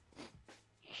 Yeah.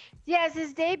 Yes,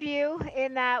 his debut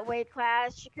in that weight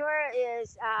class. Shakur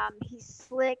is he's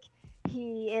slick.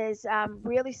 He is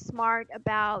really smart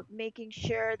about making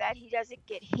sure that he doesn't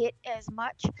get hit as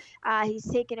much. He's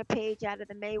taken a page out of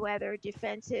the Mayweather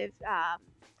defensive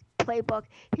playbook.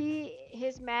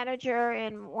 His manager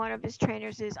and one of his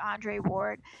trainers is Andre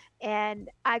Ward, and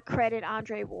I credit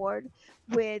Andre Ward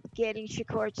with getting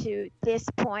Shakur to this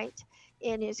point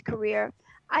in his career.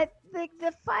 I think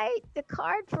the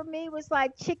card for me was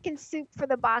like chicken soup for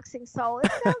the boxing soul.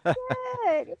 It's so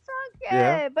good. It's so good.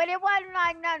 Yeah. But it wasn't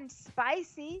like nothing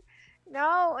spicy.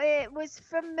 No, it was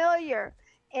familiar.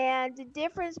 And the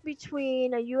difference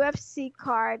between a UFC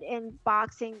card and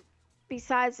boxing,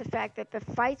 besides the fact that the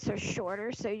fights are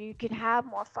shorter, so you can have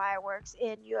more fireworks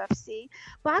in UFC,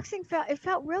 boxing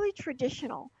felt really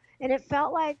traditional, and it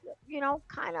felt like,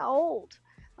 kind of old.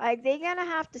 Like they're gonna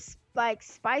have to like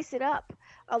spice it up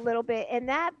a little bit. And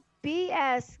that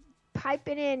BS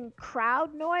piping in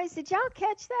crowd noise, did y'all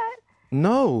catch that?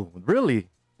 No, really.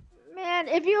 Man,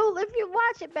 if you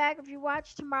watch it back, if you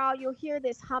watch tomorrow, you'll hear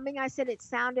this humming. I said it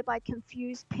sounded like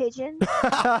confused pigeons. It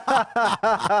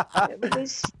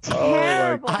was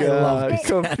terrible. Oh my God,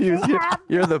 confused.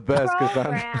 You're the best,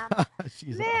 Cassandra. Man,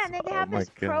 awesome. they have this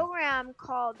program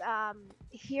called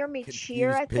Hear Me Confused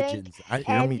Cheer, I think. pigeons.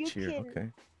 Hear Me Cheer. Okay.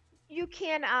 You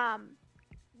can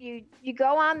you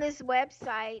go on this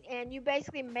website and you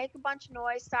basically make a bunch of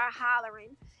noise, start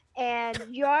hollering, and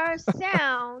your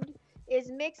sound is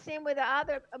mixed in with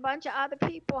a bunch of other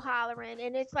people hollering,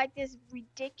 and it's like this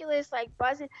ridiculous like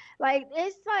buzzing, like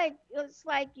it's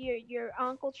like your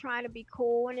uncle trying to be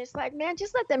cool, and it's like, man,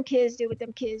 just let them kids do what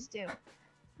them kids do.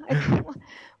 Like,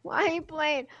 why are you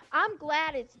playing? I'm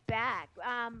glad it's back.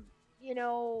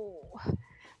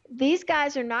 These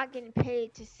guys are not getting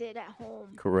paid to sit at home.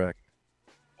 Correct.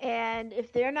 And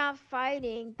if they're not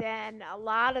fighting, then a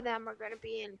lot of them are going to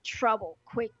be in trouble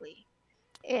quickly.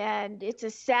 And it's a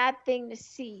sad thing to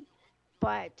see,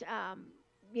 but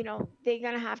they're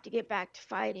going to have to get back to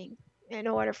fighting in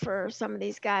order for some of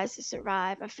these guys to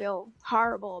survive. I feel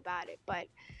horrible about it, but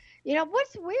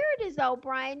what's weird is, though,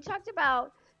 Bryan talked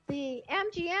about the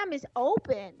MGM is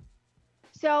open,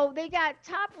 so they got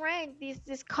top ranked.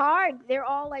 This card, they're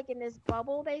all like in this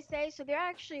bubble, they say. So they're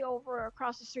actually over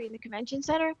across the street in the convention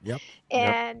center. Yep.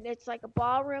 And it's like a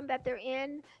ballroom that they're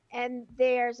in, and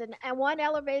there's one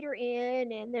elevator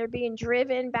in, and they're being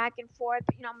driven back and forth.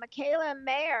 But, Michaela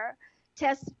Mayer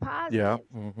tested positive. Yeah.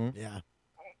 Mm-hmm. Yeah.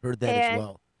 Heard that as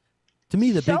well. To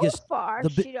me, the biggest. So far,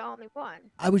 she's the only one.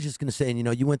 I was just going to say,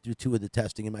 you went through 2 of the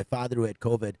testing, and my father who had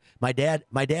COVID, my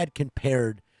dad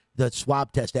compared the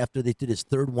swab test after they did his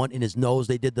 3rd one in his nose.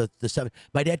 They did the 7.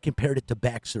 My dad compared it to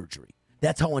back surgery.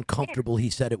 That's how uncomfortable he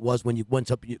said it was when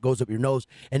it goes up your nose.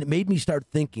 And it made me start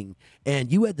thinking, and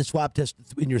you had the swab test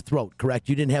in your throat, correct?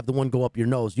 You didn't have the one go up your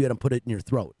nose. You had them put it in your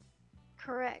throat.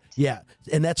 Correct. Yeah,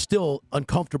 and that's still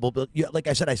uncomfortable. But like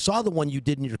I said, I saw the one you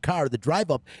did in your car, the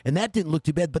drive up, and that didn't look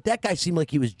too bad. But that guy seemed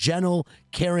like he was gentle,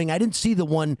 caring. I didn't see the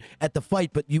one at the fight,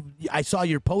 but I saw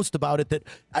your post about it,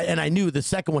 and I knew the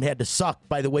second one had to suck.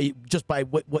 By the way, just by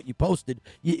what you posted,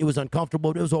 it was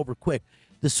uncomfortable. But it was over quick.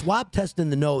 The swab test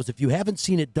in the nose, if you haven't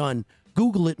seen it done,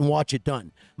 Google it and watch it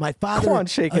done. My father, Come on,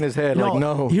 shaking his head like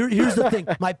no. Here's the thing.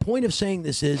 My point of saying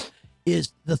this is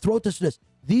the throat test.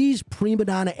 These prima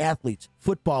donna athletes,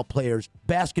 football players,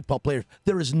 basketball players,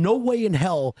 there is no way in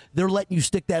hell they're letting you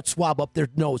stick that swab up their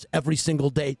nose every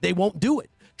single day. They won't do it.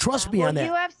 Trust me on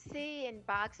that. UFC and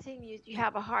boxing, you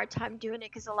have a hard time doing it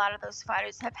because a lot of those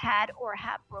fighters have had or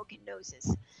have broken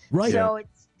noses. Right. So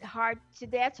it's hard.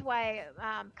 That's why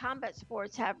combat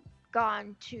sports have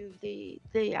gone to the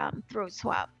throat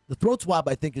swab. The throat swab,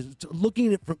 I think, is looking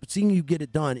at it from seeing you get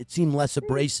it done. It seemed less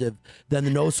abrasive than the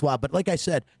nose swab. But like I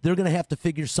said, they're going to have to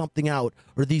figure something out,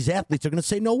 or these athletes are going to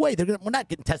say, "No way, we're not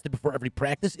getting tested before every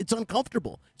practice. It's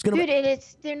uncomfortable." They're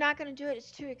not going to do it.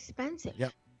 It's too expensive.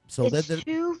 Yep. So it's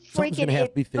too freaking. Have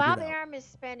to be figured Bob out. Arum is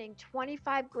spending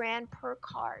 $25,000 per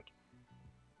card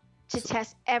to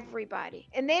test everybody,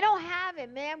 and they don't have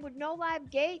it, man. With no live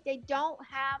gate, they don't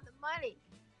have the money.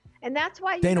 And that's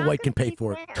why Dana White can pay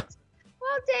for it.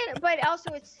 Well, Dana, but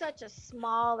also it's such a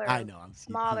smaller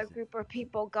group of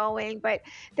people going. But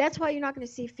that's why you're not going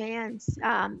to see fans.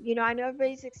 I know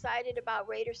everybody's excited about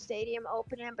Raider Stadium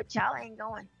opening, but y'all ain't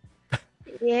going.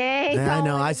 Yeah, I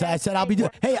know. I said I'll be doing.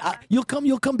 Hey, you'll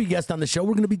come be guest on the show.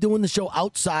 We're going to be doing the show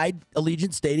outside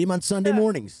Allegiant Stadium on Sunday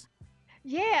mornings.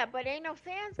 Yeah, but ain't no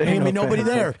fans. Ain't nobody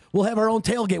there. We'll have our own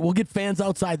tailgate. We'll get fans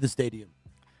outside the stadium.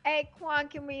 Hey, Quan,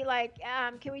 can we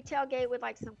tailgate with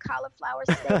like some cauliflower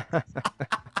steaks?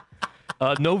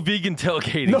 No vegan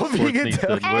tailgating. No vegan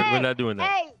tailgating. We're not doing that.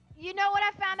 Hey, you know what I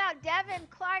found out? Devin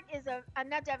Clark is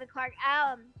not Devin Clark.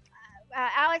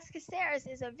 Alex Caceres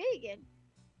is a vegan.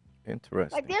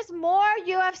 Interesting. Like there's more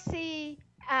UFC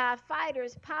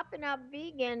fighters popping up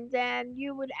vegan than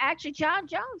you would actually. John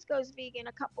Jones goes vegan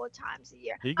a couple of times a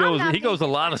year. He goes a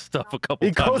lot of stuff a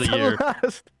couple times a year. Yeah,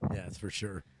 that's for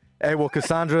sure. Hey, well,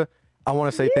 Cassandra, I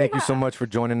want to say thank you so much for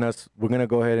joining us. We're going to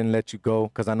go ahead and let you go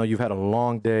because I know you've had a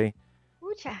long day.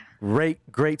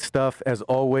 Great stuff as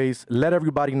always. Let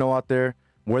everybody know out there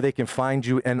where they can find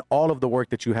you and all of the work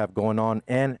that you have going on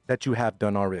and that you have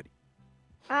done already.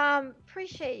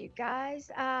 Appreciate you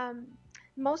guys.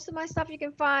 most of my stuff you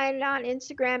can find on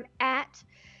Instagram at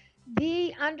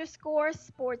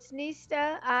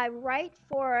 _Sportsnista. I write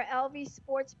for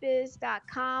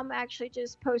lvsportsbiz.com. Actually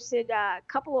just posted a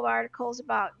couple of articles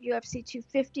about UFC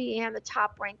 250 and the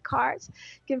top ranked cards.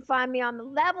 You can find me on the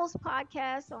Levels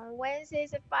podcast on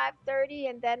Wednesdays at 5:30,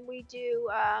 and then we do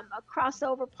a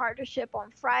crossover partnership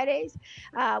on Fridays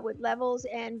with Levels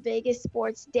and Vegas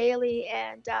Sports Daily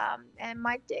and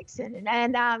Mike Dixon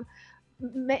and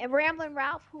Ramblin'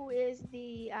 Ralph, who is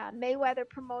the Mayweather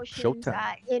Promotions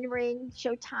in-ring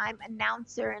Showtime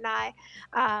announcer, and I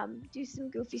do some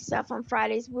goofy stuff on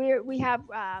Fridays. We have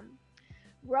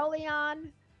Rolly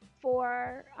on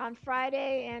on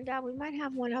Friday, and we might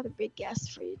have one other big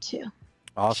guest for you too.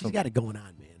 Awesome. She's got it going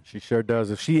on, man. She sure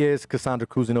does. If she is Cassandra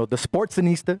Cousineau, the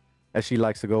Sportsnista, as she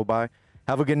likes to go by.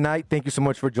 Have a good night. Thank you so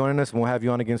much for joining us, and we'll have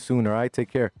you on again soon. All right,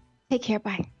 take care. Take care.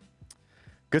 Bye.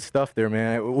 Good stuff there,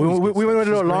 man. We went a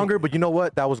little longer, but you know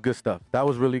what? That was good stuff. That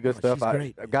was really good stuff.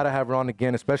 I got to have her on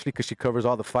again, especially because she covers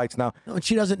all the fights now. No, and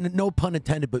she doesn't, no pun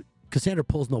intended, but Cassandra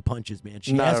pulls no punches, man.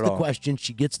 She asks the questions,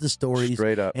 she gets the stories.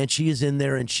 Straight up. And she is in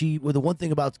there, and the one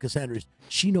thing about Cassandra is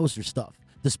she knows her stuff.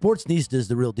 The Sportsnista is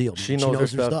the real deal. She knows her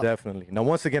stuff, definitely. Now,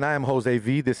 once again, I am Jose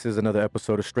V. This is another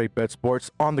episode of Straight Bet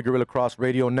Sports on the Guerilla Cross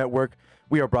Radio Network.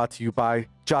 We are brought to you by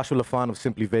Joshua Lafond of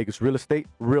Simply Vegas Real Estate.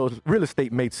 Real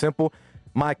estate made simple.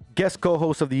 My guest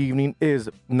co-host of the evening is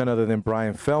none other than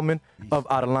Bryan Feldman of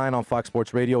Outta on Fox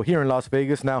Sports Radio here in Las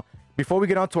Vegas. Now, before we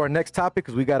get on to our next topic,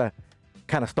 because we got to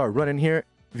kind of start running here,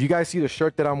 if you guys see the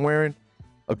shirt that I'm wearing,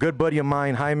 a good buddy of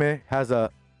mine, Jaime, has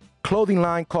a clothing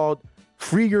line called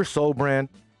Free Your Soul Brand.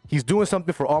 He's doing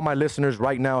something for all my listeners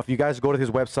right now. If you guys go to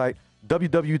his website,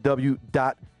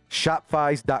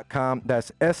 www.shopfys.com,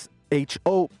 that's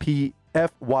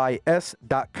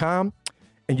SHOPFYS.com,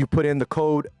 and you put in the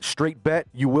code StraightBet,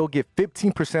 you will get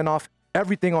 15% off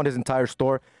everything on his entire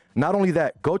store. Not only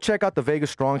that, go check out the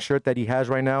Vegas Strong shirt that he has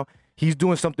right now. He's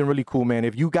doing something really cool, man.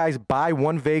 If you guys buy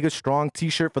one Vegas Strong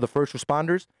t-shirt for the first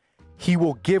responders, he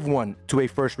will give one to a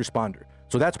first responder.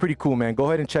 So that's pretty cool, man. Go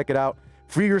ahead and check it out.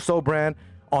 Free Your Soul Brand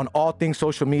on all things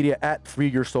social media at Free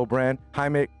Your Soul Brand.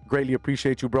 Jaime, greatly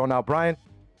appreciate you, bro. Now, Bryan,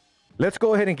 let's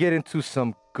go ahead and get into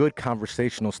some good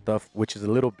conversational stuff, which is a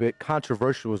little bit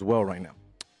controversial as well right now.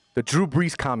 The Drew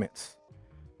Brees comments.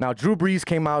 Now, Drew Brees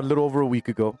came out a little over a week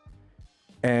ago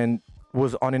and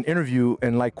was on an interview,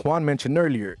 and like Quan mentioned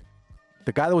earlier,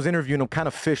 the guy that was interviewing him kind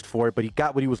of fished for it, but he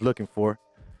got what he was looking for.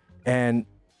 And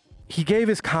he gave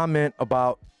his comment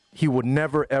about he would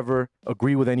never, ever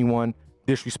agree with anyone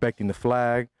disrespecting the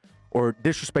flag or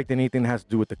disrespecting anything that has to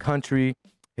do with the country.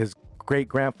 His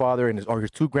great-grandfather and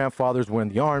his two grandfathers were in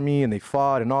the army and they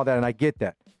fought and all that, and I get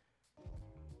that.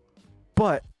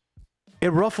 But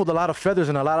it ruffled a lot of feathers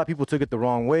and a lot of people took it the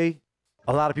wrong way.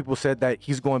 A lot of people said that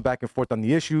he's going back and forth on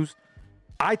the issues.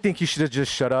 I think he should have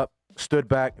just shut up, stood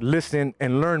back, listened,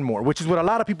 and learned more, which is what a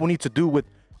lot of people need to do with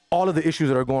all of the issues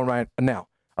that are going right now.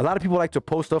 A lot of people like to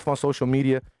post stuff on social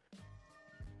media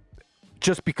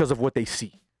just because of what they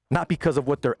see, not because of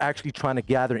what they're actually trying to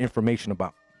gather information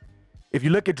about. If you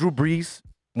look at Drew Brees,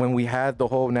 when we had the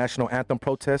whole national anthem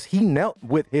protest, he knelt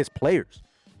with his players.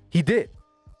 He did.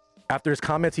 After his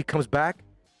comments, he comes back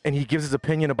and he gives his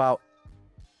opinion about,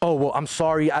 oh, well, I'm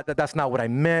sorry, that's not what I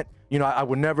meant. You know, I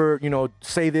would never,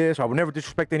 say this, or I would never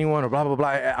disrespect anyone, or blah, blah, blah.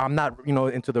 I'm not,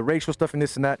 into the racial stuff and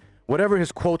this and that. Whatever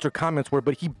his quotes or comments were,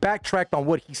 but he backtracked on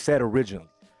what he said originally.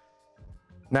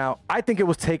 Now, I think it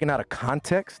was taken out of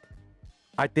context.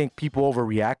 I think people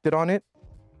overreacted on it.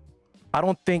 I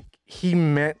don't think he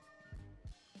meant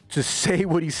to say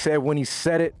what he said when he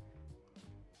said it.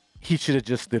 He should have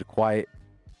just stood quiet.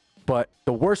 But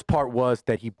the worst part was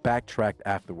that he backtracked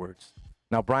afterwards.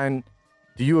 Now, Bryan,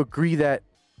 do you agree that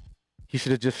he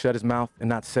should have just shut his mouth and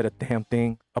not said a damn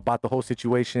thing about the whole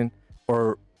situation?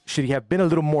 Or should he have been a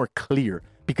little more clear?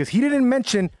 Because he didn't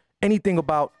mention anything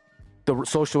about the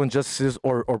social injustices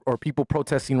or people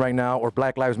protesting right now or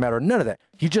Black Lives Matter, none of that.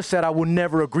 He just said, I will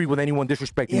never agree with anyone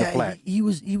disrespecting the flag. He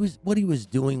was what he was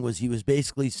doing was he was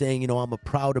basically saying, I'm a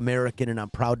proud American and I'm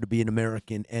proud to be an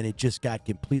American, and it just got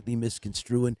completely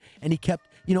misconstrued. And he kept,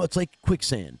 it's like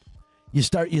quicksand. You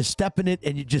step in it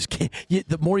and you just can't,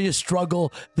 the more you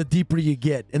struggle, the deeper you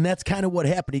get. And that's kind of what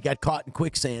happened. He got caught in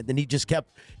quicksand and he just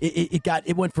kept,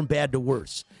 it went from bad to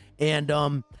worse. And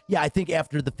I think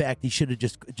after the fact, he should have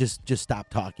just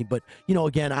stopped talking. But,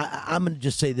 again, I'm going to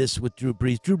just say this with Drew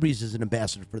Brees. Drew Brees is an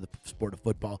ambassador for the sport of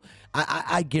football.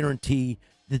 I guarantee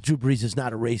that Drew Brees is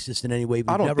not a racist in any way. We've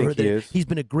I don't never think heard that. he is. He's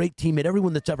been a great teammate.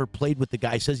 Everyone that's ever played with the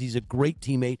guy says he's a great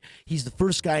teammate. He's the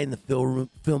first guy in the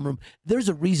film room. There's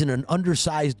a reason an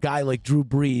undersized guy like Drew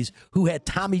Brees, who had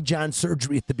Tommy John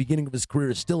surgery at the beginning of his career,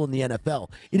 is still in the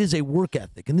NFL. It is a work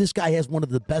ethic, and this guy has one of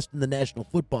the best in the National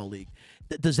Football League.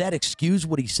 Does that excuse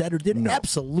what he said or did? No.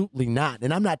 Absolutely not,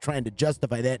 and I'm not trying to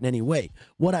justify that in any way.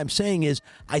 What I'm saying is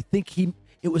I think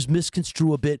it was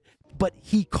misconstrued a bit, but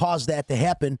he caused that to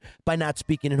happen by not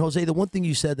speaking. And Jose, the one thing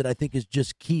you said that I think is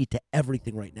just key to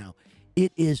everything right now,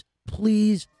 it is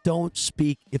please don't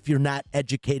speak if you're not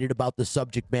educated about the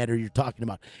subject matter you're talking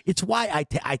about. It's why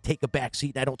I take a back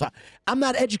seat and I don't talk. I'm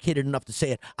not educated enough to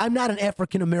say it. I'm not an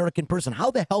African-American person.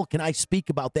 How the hell can I speak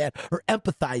about that or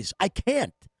empathize? I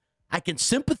can't. I can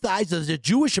sympathize as a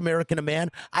Jewish American man.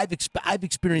 I've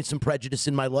experienced some prejudice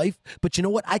in my life, but you know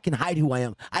what? I can hide who I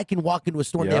am. I can walk into a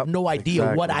store and they have no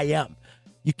idea what I am.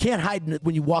 You can't hide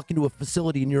when you walk into a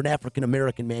facility and you're an African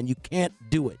American man. You can't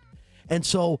do it. And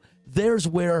so there's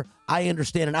where I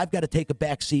understand, and I've got to take a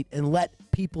back seat and let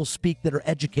people speak that are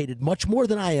educated much more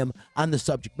than I am on the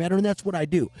subject matter, and that's what I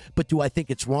do. But do I think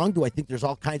it's wrong? Do I think there's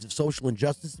all kinds of social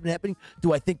injustice happening?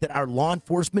 Do I think that our law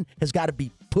enforcement has got to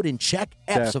be put in check?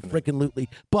 Absolutely.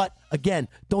 But again,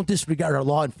 don't disregard our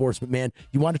law enforcement, man.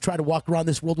 You want to try to walk around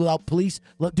this world without police?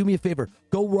 Do me a favor.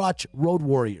 Go watch Road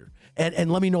Warrior.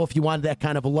 And let me know if you want that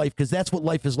kind of a life, because that's what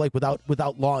life is like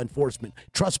without law enforcement.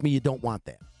 Trust me, you don't want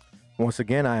that. Once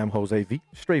again, I am Jose V.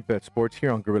 Straight Bet Sports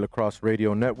here on Guerilla Cross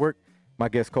Radio Network. My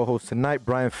guest co-host tonight,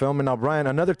 Bryan Feldman. Now, Bryan,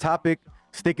 another topic,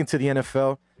 sticking to the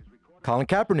NFL. Colin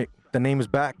Kaepernick, the name is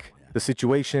back, the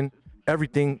situation,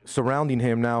 everything surrounding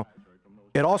him. Now,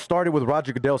 it all started with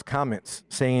Roger Goodell's comments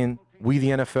saying we, the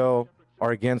NFL,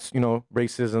 are against,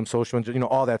 racism, social injustice,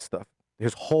 all that stuff.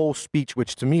 His whole speech,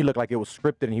 which to me looked like it was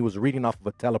scripted and he was reading off of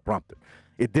a teleprompter.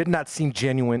 It did not seem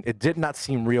genuine. It did not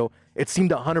seem real. It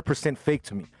seemed 100% fake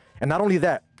to me. And not only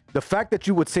that, the fact that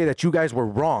you would say that you guys were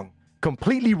wrong,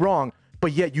 completely wrong,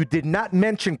 but yet you did not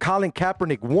mention Colin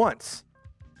Kaepernick once,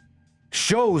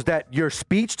 shows that your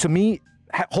speech to me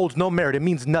holds no merit. It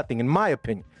means nothing, in my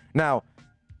opinion. Now,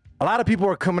 a lot of people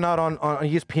are coming out on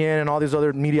ESPN and all these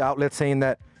other media outlets saying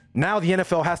that now the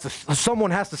NFL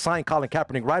someone has to sign Colin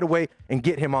Kaepernick right away and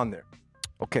get him on there.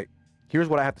 Okay, here's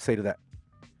what I have to say to that.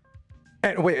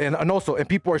 And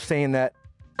people are saying that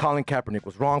Colin Kaepernick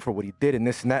was wrong for what he did and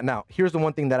this and that. Now, here's the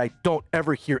one thing that I don't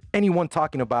ever hear anyone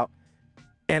talking about.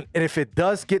 And if it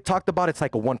does get talked about, it's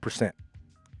like a 1%.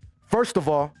 First of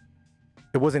all,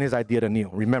 it wasn't his idea to kneel.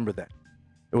 Remember that.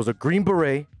 It was a Green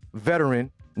Beret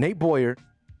veteran, Nate Boyer,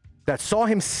 that saw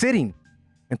him sitting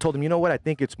and told him, you know what, I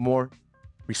think it's more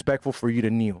respectful for you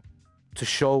to kneel to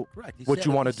show what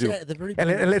you want to do.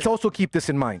 And let's also keep this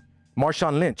in mind.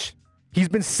 Marshawn Lynch, he's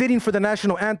been sitting for the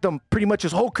national anthem pretty much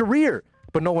his whole career,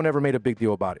 but no one ever made a big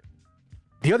deal about it.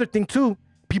 The other thing, too,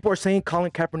 people are saying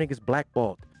Colin Kaepernick is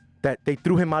blackballed, that they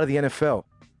threw him out of the NFL.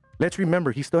 Let's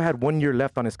remember, he still had 1 year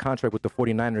left on his contract with the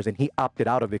 49ers, and he opted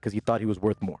out of it because he thought he was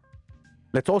worth more.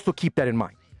 Let's also keep that in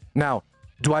mind. Now,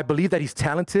 do I believe that he's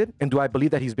talented, and do I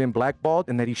believe that he's been blackballed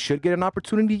and that he should get an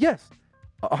opportunity? Yes,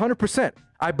 100%.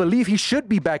 I believe he should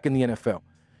be back in the NFL.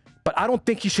 But I don't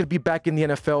think he should be back in the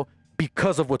NFL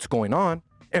because of what's going on.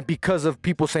 And because of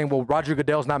people saying, well, Roger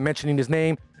Goodell's not mentioning his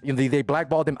name, they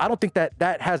blackballed him. I don't think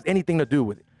that has anything to do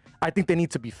with it. I think they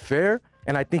need to be fair,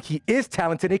 and I think he is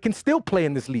talented. He can still play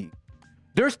in this league.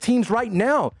 There's teams right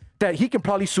now that he can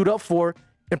probably suit up for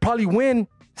and probably win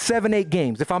 7-8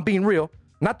 games, if I'm being real.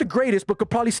 Not the greatest, but could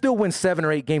probably still win 7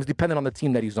 or 8 games depending on the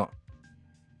team that he's on.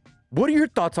 What are your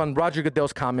thoughts on Roger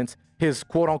Goodell's comments, his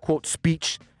quote-unquote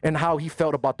speech, and how he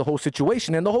felt about the whole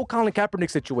situation and the whole Colin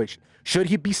Kaepernick situation? Should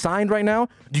he be signed right now?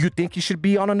 Do you think he should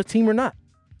be on the team or not?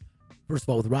 First of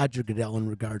all, with Roger Goodell in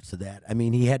regards to that, I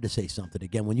mean, he had to say something.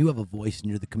 Again, when you have a voice and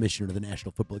you're the commissioner of the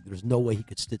National Football League, there's no way he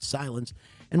could sit silence.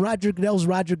 And Roger Goodell's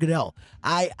Roger Goodell.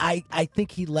 I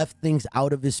think he left things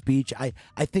out of his speech. I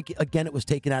think, again, it was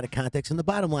taken out of context. And the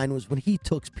bottom line was when he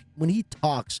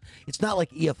talks, it's not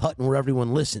like E.F. Hutton where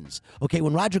everyone listens. Okay,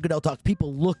 when Roger Goodell talks,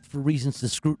 people look for reasons to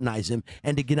scrutinize him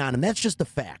and to get on him. That's just a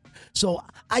fact. So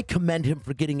I commend him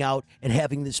for getting out and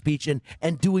having this speech and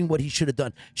doing what he should have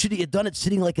done. Should he have done it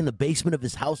sitting like in the basement of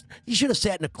his house? He should have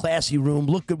sat in a classy room.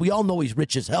 Look good. We all know he's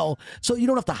rich as hell, so you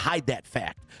don't have to hide that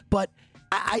fact. But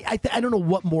I don't know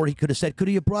what more he could have said. Could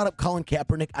he have brought up Colin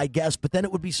Kaepernick? I guess, but then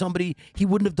it would be somebody, he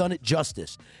wouldn't have done it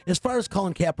justice. As far as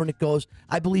Colin Kaepernick goes,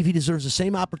 I believe he deserves the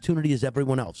same opportunity as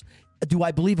everyone else. Do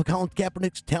I believe Colin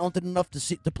Kaepernick's talented enough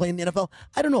to play in the NFL?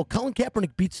 I don't know. Colin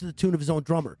Kaepernick beats to the tune of his own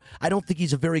drummer. I don't think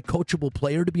he's a very coachable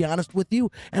player, to be honest with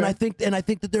you. And I think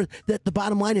that the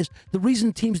bottom line is the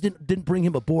reason teams didn't bring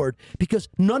him aboard because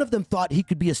none of them thought he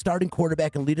could be a starting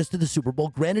quarterback and lead us to the Super Bowl.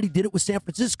 Granted, he did it with San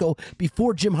Francisco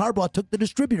before Jim Harbaugh took the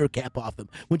distributor cap off him.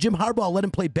 When Jim Harbaugh let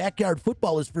him play backyard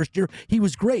football his first year, he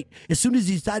was great. As soon as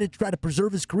he decided to try to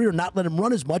preserve his career and not let him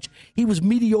run as much, he was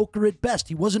mediocre at best.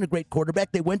 He wasn't a great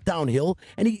quarterback. They went downhill,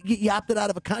 and he opted out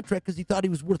of a contract because he thought he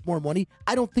was worth more money.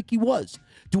 I don't think he was.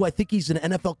 Do I think he's an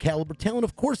NFL caliber talent?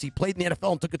 Of course, he played in the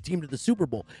NFL and took a team to the Super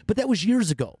Bowl, but that was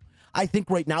years ago. I think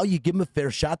right now you give him a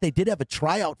fair shot. They did have a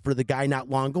tryout for the guy not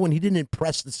long ago, and he didn't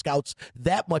impress the scouts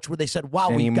that much where they said, wow,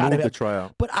 we got to have the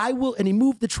tryout. But and he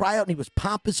moved the tryout, and he was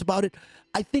pompous about it.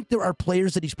 I think there are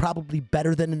players that he's probably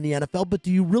better than in the NFL, but do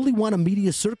you really want a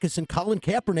media circus in Colin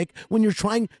Kaepernick when you're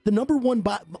trying the number one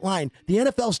line? The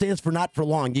NFL stands for not for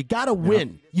long. You got to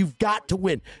win. Yeah. You've got to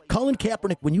win. Colin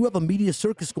Kaepernick, when you have a media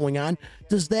circus going on,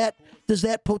 does that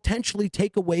potentially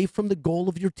take away from the goal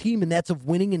of your team, and that's of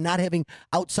winning and not having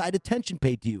outside attention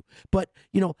paid to you? But,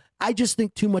 I just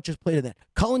think too much is played in that.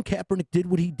 Colin Kaepernick did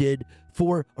what he did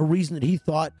for a reason that he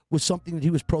thought was something that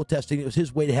he was protesting. It was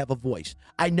his way to have a voice.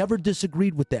 I never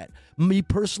disagreed with that. Me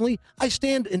personally, I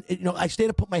stand and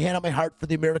put my hand on my heart for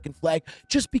the American flag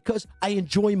just because I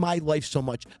enjoy my life so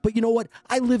much. But you know what?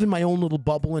 I live in my own little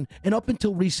bubble, and up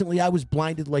until recently, I was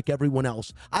blinded like everyone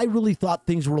else. I really thought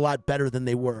things were a lot better than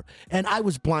they were, and I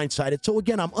was blindsided. So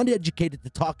again, I'm uneducated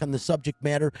to talk on the subject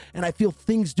matter, and I feel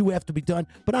things do have to be done,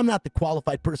 but I'm not the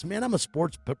qualified person. Man, I'm a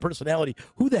sports personality.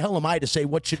 Who the hell am I to say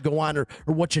what should go on or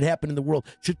what should happen in the world?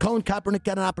 Should Colin Kaepernick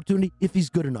get an opportunity? If he's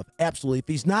good enough, absolutely. If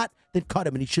he's not, then cut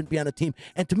him, and he shouldn't be on a team.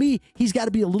 And to me, he's got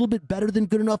to be a little bit better than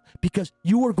good enough because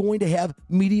you are going to have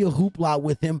media hoopla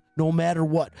with him no matter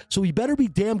what. So he better be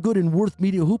damn good and worth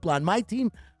media hoopla. On my team,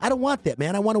 I don't want that,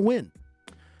 man. I want to win.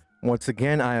 Once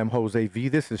again, I am Jose V.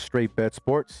 This is Straight Bet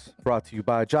Sports, brought to you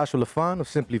by Joshua Lafond of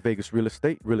Simply Vegas Real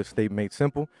Estate made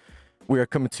simple. We are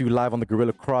coming to you live on the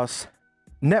Guerilla Cross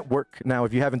Network. Now,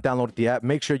 if you haven't downloaded the app,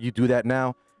 make sure you do that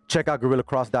now. Check out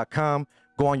GuerillaCross.com.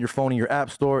 Go on your phone in your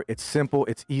app store. It's simple,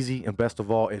 it's easy, and best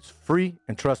of all, it's free.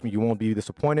 And trust me, you won't be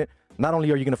disappointed. Not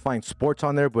only are you going to find sports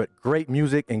on there, but great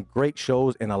music and great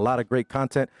shows and a lot of great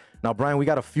content. Now, Brian, we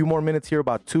got a few more minutes here,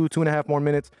 about two and a half more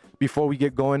minutes before we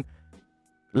get going.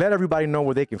 Let everybody know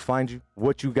where they can find you,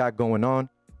 what you got going on,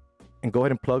 and go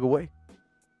ahead and plug away.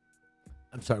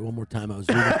 I'm sorry, one more time. I was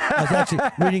actually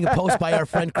reading a post by our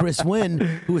friend Chris Wynn,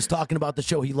 who was talking about the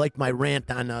show. He liked my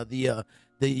rant on the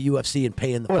UFC and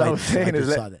paying the fight. What I was saying is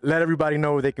let everybody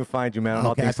know where they can find you, man, on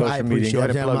all things social media. Go ahead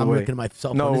and plug away. I'm looking at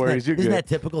myself. No worries, you're good. Isn't that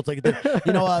typical? It's like,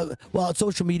 well,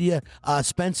 social media,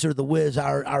 Spencer the Wiz,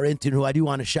 our intern, who I do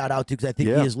want to shout out to because I think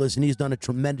he is listening. He's done a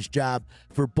tremendous job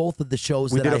for both of the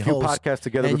shows that I host. We did a few podcasts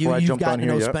together before I jumped on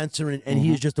here. You've got Spencer, and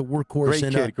he is just a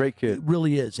workhorse. Great kid. It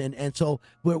really is. And so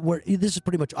this is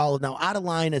pretty much all of now. Out of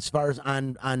line as far as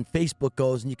on Facebook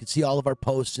goes, and you can see all of our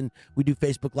posts, and we do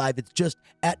Facebook Live. It's just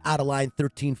at Out of Line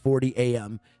 1340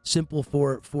 AM. Simple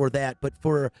for that, but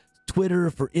for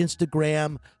Twitter, for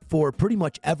Instagram, for pretty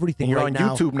much everything you're right on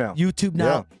now. YouTube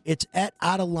now. It's at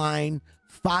Out of Line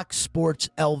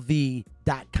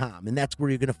FoxSportsLV.com, and that's where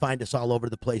you're going to find us all over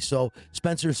the place. So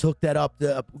Spencer's hooked that up.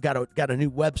 Got a new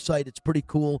website. It's pretty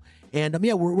cool, and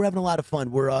we're having a lot of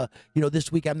fun. We're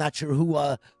this week I'm not sure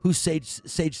who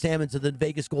Sage Salmons of the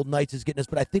Vegas Golden Knights is getting us,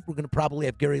 but I think we're going to probably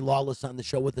have Gary Lawless on the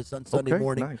show with us on Sunday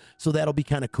morning. Nice. So that'll be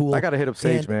kind of cool. I got to hit up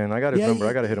Sage, man. I got his number.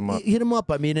 I got to hit him up. Hit him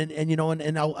up. I mean,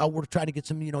 and I'll work trying to get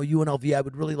some UNLV. I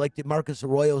would really like to. Marcus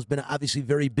Arroyo has been obviously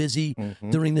very busy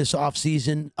during this off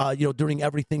season. During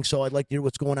everything. So I'd like to hear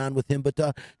what's going on with him.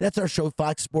 But that's our show,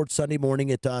 Fox Sports Sunday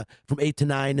morning at from 8 to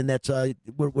 9, and that's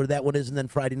where that one is. And then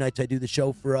Friday nights I do the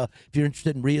show for if you're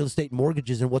interested in real estate and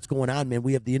mortgages and what's going on, man.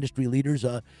 We have the industry leaders.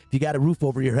 If you got a roof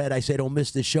over your head, I say don't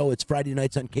miss this show. It's Friday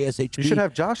nights on KSHP. You should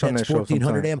have Josh on that show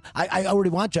 1400 AM. I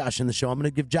already want Josh in the show. I'm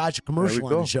going to give Josh a commercial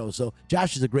on the show. So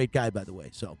Josh is a great guy, by the way.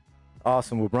 So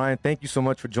awesome. Well, Brian, thank you so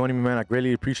much for joining me, man. I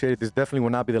greatly appreciate it. This definitely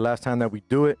will not be the last time that we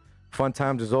do it. Fun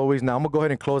times as always. Now I'm going to go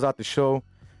ahead and close out the show.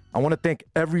 I want to thank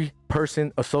every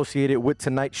person associated with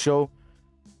tonight's show.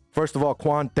 First of all,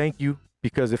 Quan, thank you,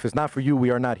 because if it's not for you, we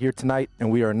are not here tonight,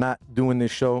 and we are not doing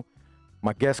this show.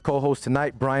 My guest co-host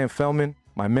tonight, Bryan Feldman,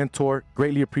 my mentor,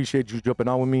 greatly appreciate you jumping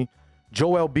on with me.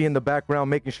 Joel B in the background,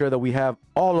 making sure that we have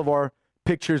all of our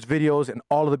pictures, videos, and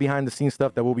all of the behind-the-scenes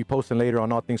stuff that we'll be posting later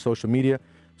on all things social media.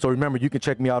 So remember, you can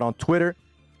check me out on Twitter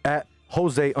at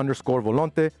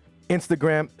Jose_Volonte,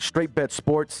 Instagram, Straight Bet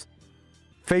Sports,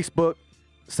 Facebook,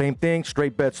 same thing,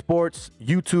 Straight Bet Sports,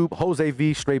 YouTube, Jose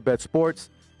V, Straight Bet Sports,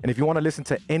 And if you want to listen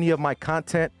to any of my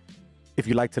content, if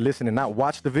you like to listen and not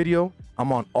watch the video,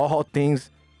 I'm on all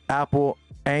things Apple,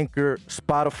 Anchor,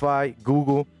 Spotify,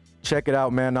 Google. Check it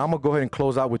out, man. Now, I'm going to go ahead and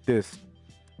close out with this.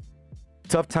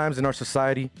 Tough times in our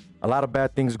society, a lot of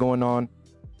bad things going on,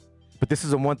 but this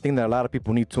is the one thing that a lot of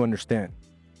people need to understand.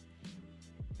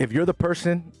 If you're the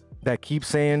person that keeps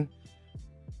saying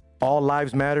all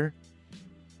lives matter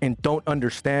and don't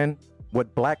understand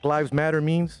what Black Lives Matter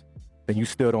means, then you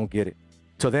still don't get it.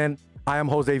 Till then, I am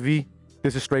Jose V.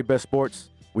 This is Straight Bet Sports.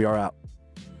 We are out.